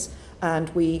States, and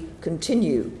we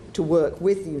continue to work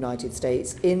with the United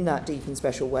States in that deep and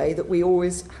special way that we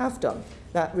always have done.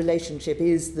 That relationship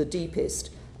is the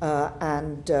deepest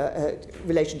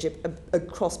relationship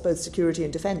across both security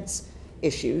and defence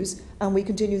issues, and we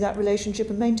continue that relationship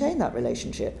and maintain that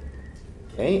relationship.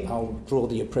 Okay, I'll draw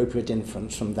the appropriate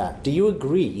inference from that. Do you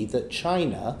agree that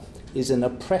China is an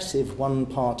oppressive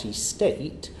one-party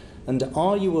state? And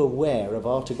are you aware of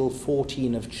Article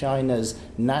 14 of China's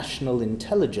National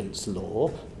Intelligence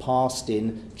Law, passed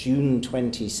in June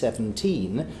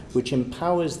 2017, which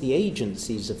empowers the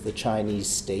agencies of the Chinese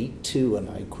state to, and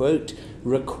I quote,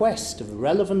 request of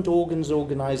relevant organs,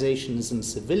 organisations and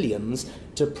civilians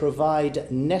to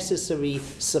provide necessary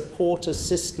support,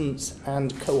 assistance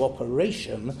and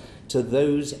cooperation to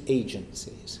those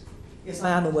agencies? Yes,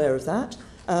 I am aware of that.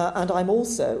 And I'm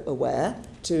also aware,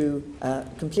 to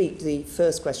complete the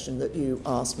first question that you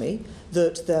asked me,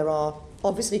 that there are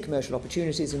obviously commercial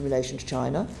opportunities in relation to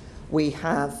China. We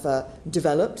have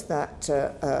developed that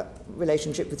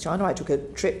relationship with China. I took a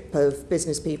trip of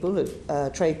business people, a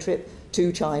trade trip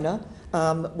to China,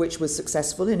 which was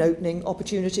successful in opening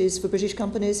opportunities for British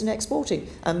companies in exporting,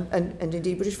 and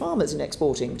indeed British farmers in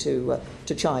exporting to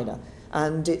China.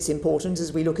 And it's important,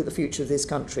 as we look at the future of this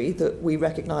country, that we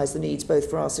recognise the needs both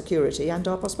for our security and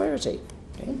our prosperity.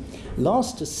 Okay.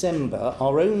 Last December,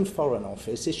 our own Foreign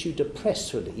Office issued a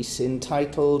press release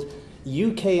entitled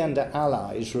UK and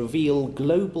Allies Reveal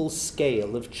Global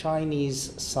Scale of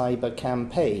Chinese Cyber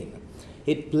Campaign.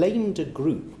 It blamed a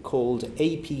group called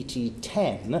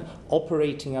APT-10,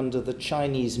 operating under the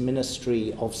Chinese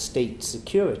Ministry of State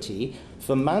Security,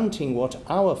 for mounting what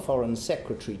our Foreign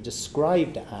Secretary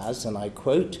described as, and I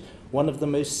quote, one of the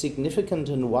most significant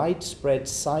and widespread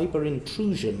cyber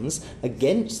intrusions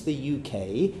against the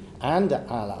UK and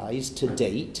allies to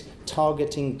date,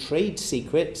 targeting trade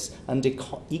secrets and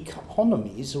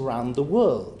economies around the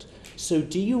world. So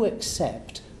do you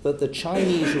accept that the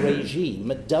Chinese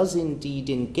regime does indeed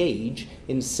engage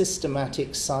in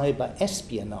systematic cyber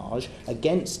espionage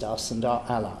against us and our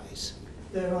allies?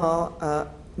 There are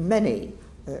many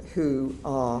who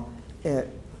are,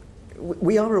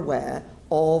 we are aware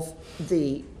of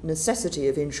the necessity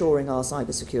of ensuring our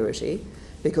cybersecurity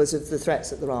because of the threats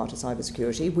that there are to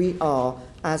cybersecurity. We are,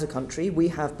 as a country, we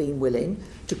have been willing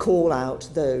to call out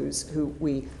those who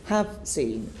we have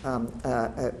seen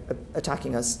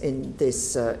attacking us in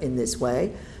this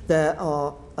way. There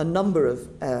are a number of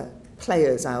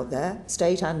players out there,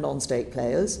 state and non-state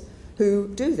players, who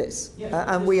do this,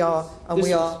 and we are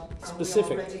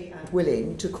specific ready and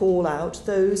willing to call out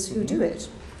those who do it.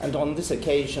 And on this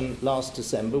occasion, last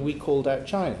December, we called out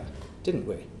China, didn't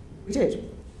we? We did.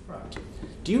 Right.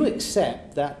 Do you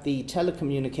accept that the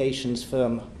telecommunications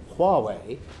firm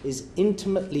Huawei is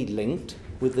intimately linked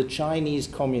with the Chinese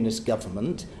Communist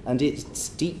government and its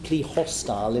deeply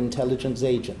hostile intelligence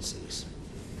agencies?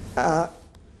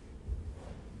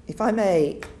 If I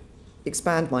may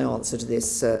expand my answer to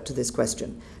this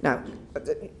question. Now,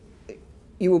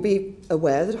 you will be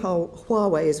aware that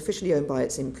Huawei is officially owned by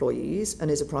its employees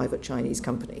and is a private Chinese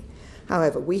company.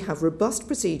 However, we have robust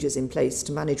procedures in place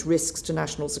to manage risks to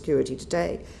national security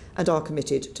today and are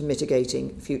committed to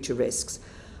mitigating future risks.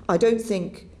 I don't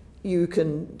think you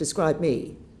can describe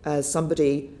me as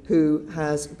somebody who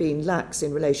has been lax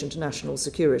in relation to national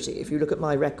security. If you look at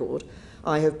my record,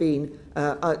 I have been,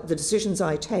 the decisions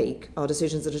I take are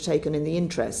decisions that are taken in the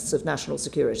interests of national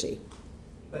security.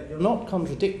 But you're not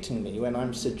contradicting me when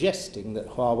I'm suggesting that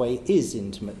Huawei is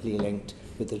intimately linked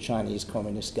with the Chinese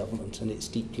Communist government and its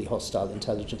deeply hostile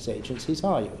intelligence agencies,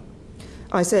 are you?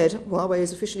 I said Huawei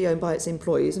is officially owned by its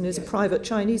employees and is a private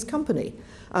Chinese company.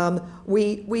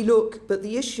 We look, but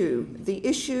the issue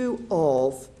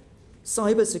of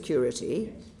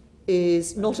cybersecurity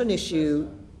is not an issue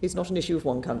of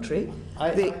one country.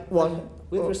 One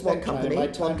company.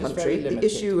 The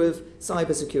issue of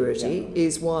cybersecurity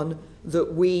is one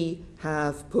that we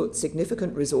have put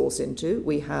significant resource into.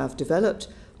 We have developed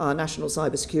our National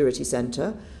Cybersecurity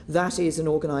Centre. That is an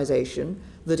organisation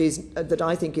that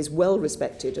I think is well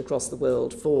respected across the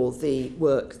world for the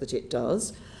work that it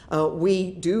does.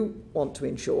 We do want to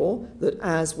ensure that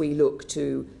as we look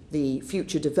to the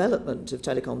future development of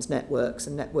telecoms networks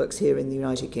and networks here in the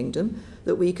United Kingdom,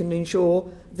 that we can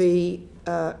ensure the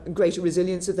greater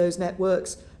resilience of those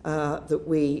networks, that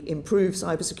we improve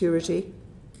cybersecurity.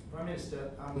 Prime Minister,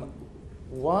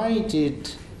 why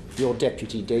did your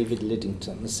deputy, David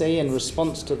Liddington, say in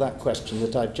response to that question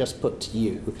that I've just put to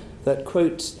you, that,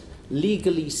 quote,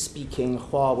 legally speaking,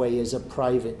 Huawei is a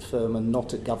private firm and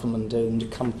not a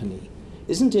government-owned company?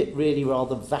 Isn't it really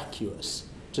rather vacuous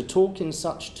to talk in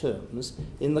such terms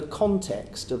in the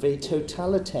context of a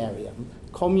totalitarian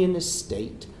communist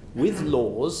state with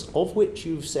laws, of which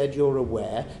you've said you're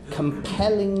aware,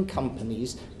 compelling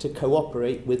companies to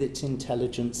cooperate with its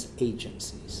intelligence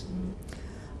agencies?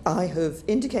 I have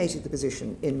indicated the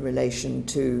position in relation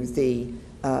to the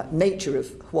nature of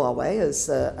Huawei, as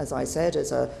I said,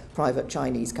 as a private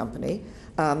Chinese company.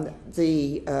 But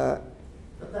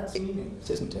that's meaningless,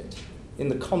 isn't it? In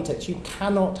the context, you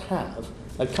cannot have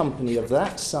a company of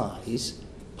that size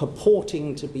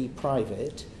purporting to be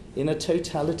private in a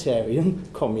totalitarian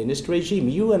communist regime.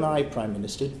 You and I, Prime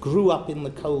Minister, grew up in the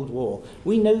Cold War.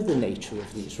 We know the nature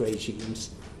of these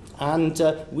regimes, and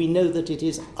we know that it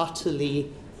is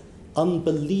utterly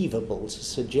unbelievable to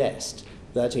suggest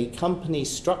that a company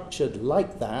structured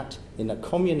like that in a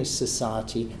communist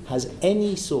society has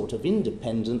any sort of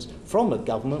independence from a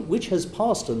government which has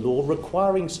passed a law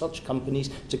requiring such companies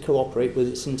to cooperate with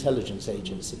its intelligence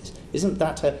agencies. Isn't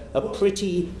that a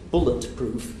pretty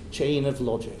bulletproof chain of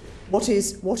logic? What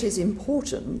is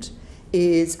important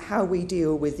is how we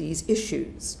deal with these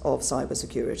issues of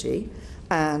cybersecurity.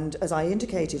 And as I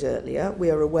indicated earlier,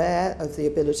 we are aware of the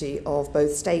ability of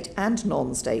both state and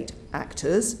non-state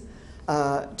actors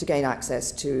to gain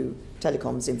access to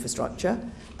telecoms infrastructure.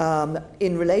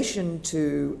 In relation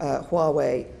to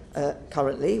Huawei,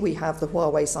 currently we have the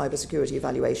Huawei Cybersecurity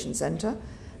Evaluation Centre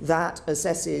that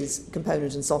assesses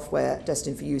component and software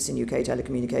destined for use in UK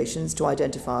telecommunications to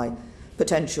identify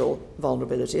potential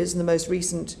vulnerabilities. And the most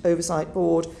recent Oversight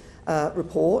Board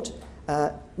report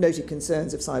noted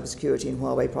concerns of cybersecurity in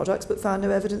Huawei products, but found no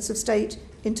evidence of state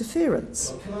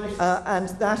interference. And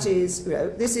that is,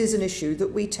 this is an issue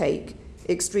that we take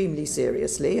extremely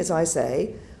seriously. As I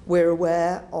say, we're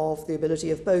aware of the ability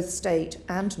of both state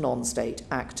and non-state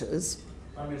actors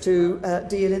to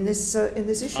deal in this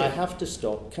issue. I have to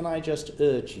stop. Can I just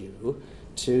urge you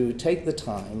to take the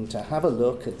time to have a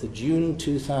look at the June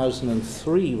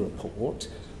 2003 report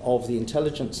of the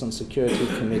Intelligence and Security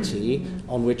Committee,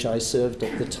 on which I served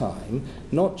at the time,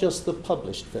 not just the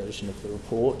published version of the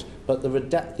report, but the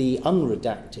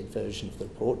unredacted version of the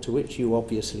report, to which you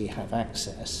obviously have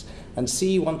access, and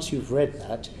see, once you've read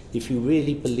that, if you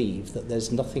really believe that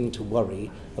there's nothing to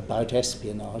worry about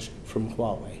espionage from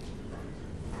Huawei.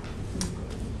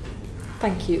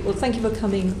 Thank you. Well, thank you for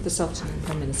coming this afternoon,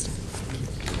 Prime Minister.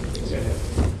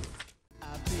 Thank you.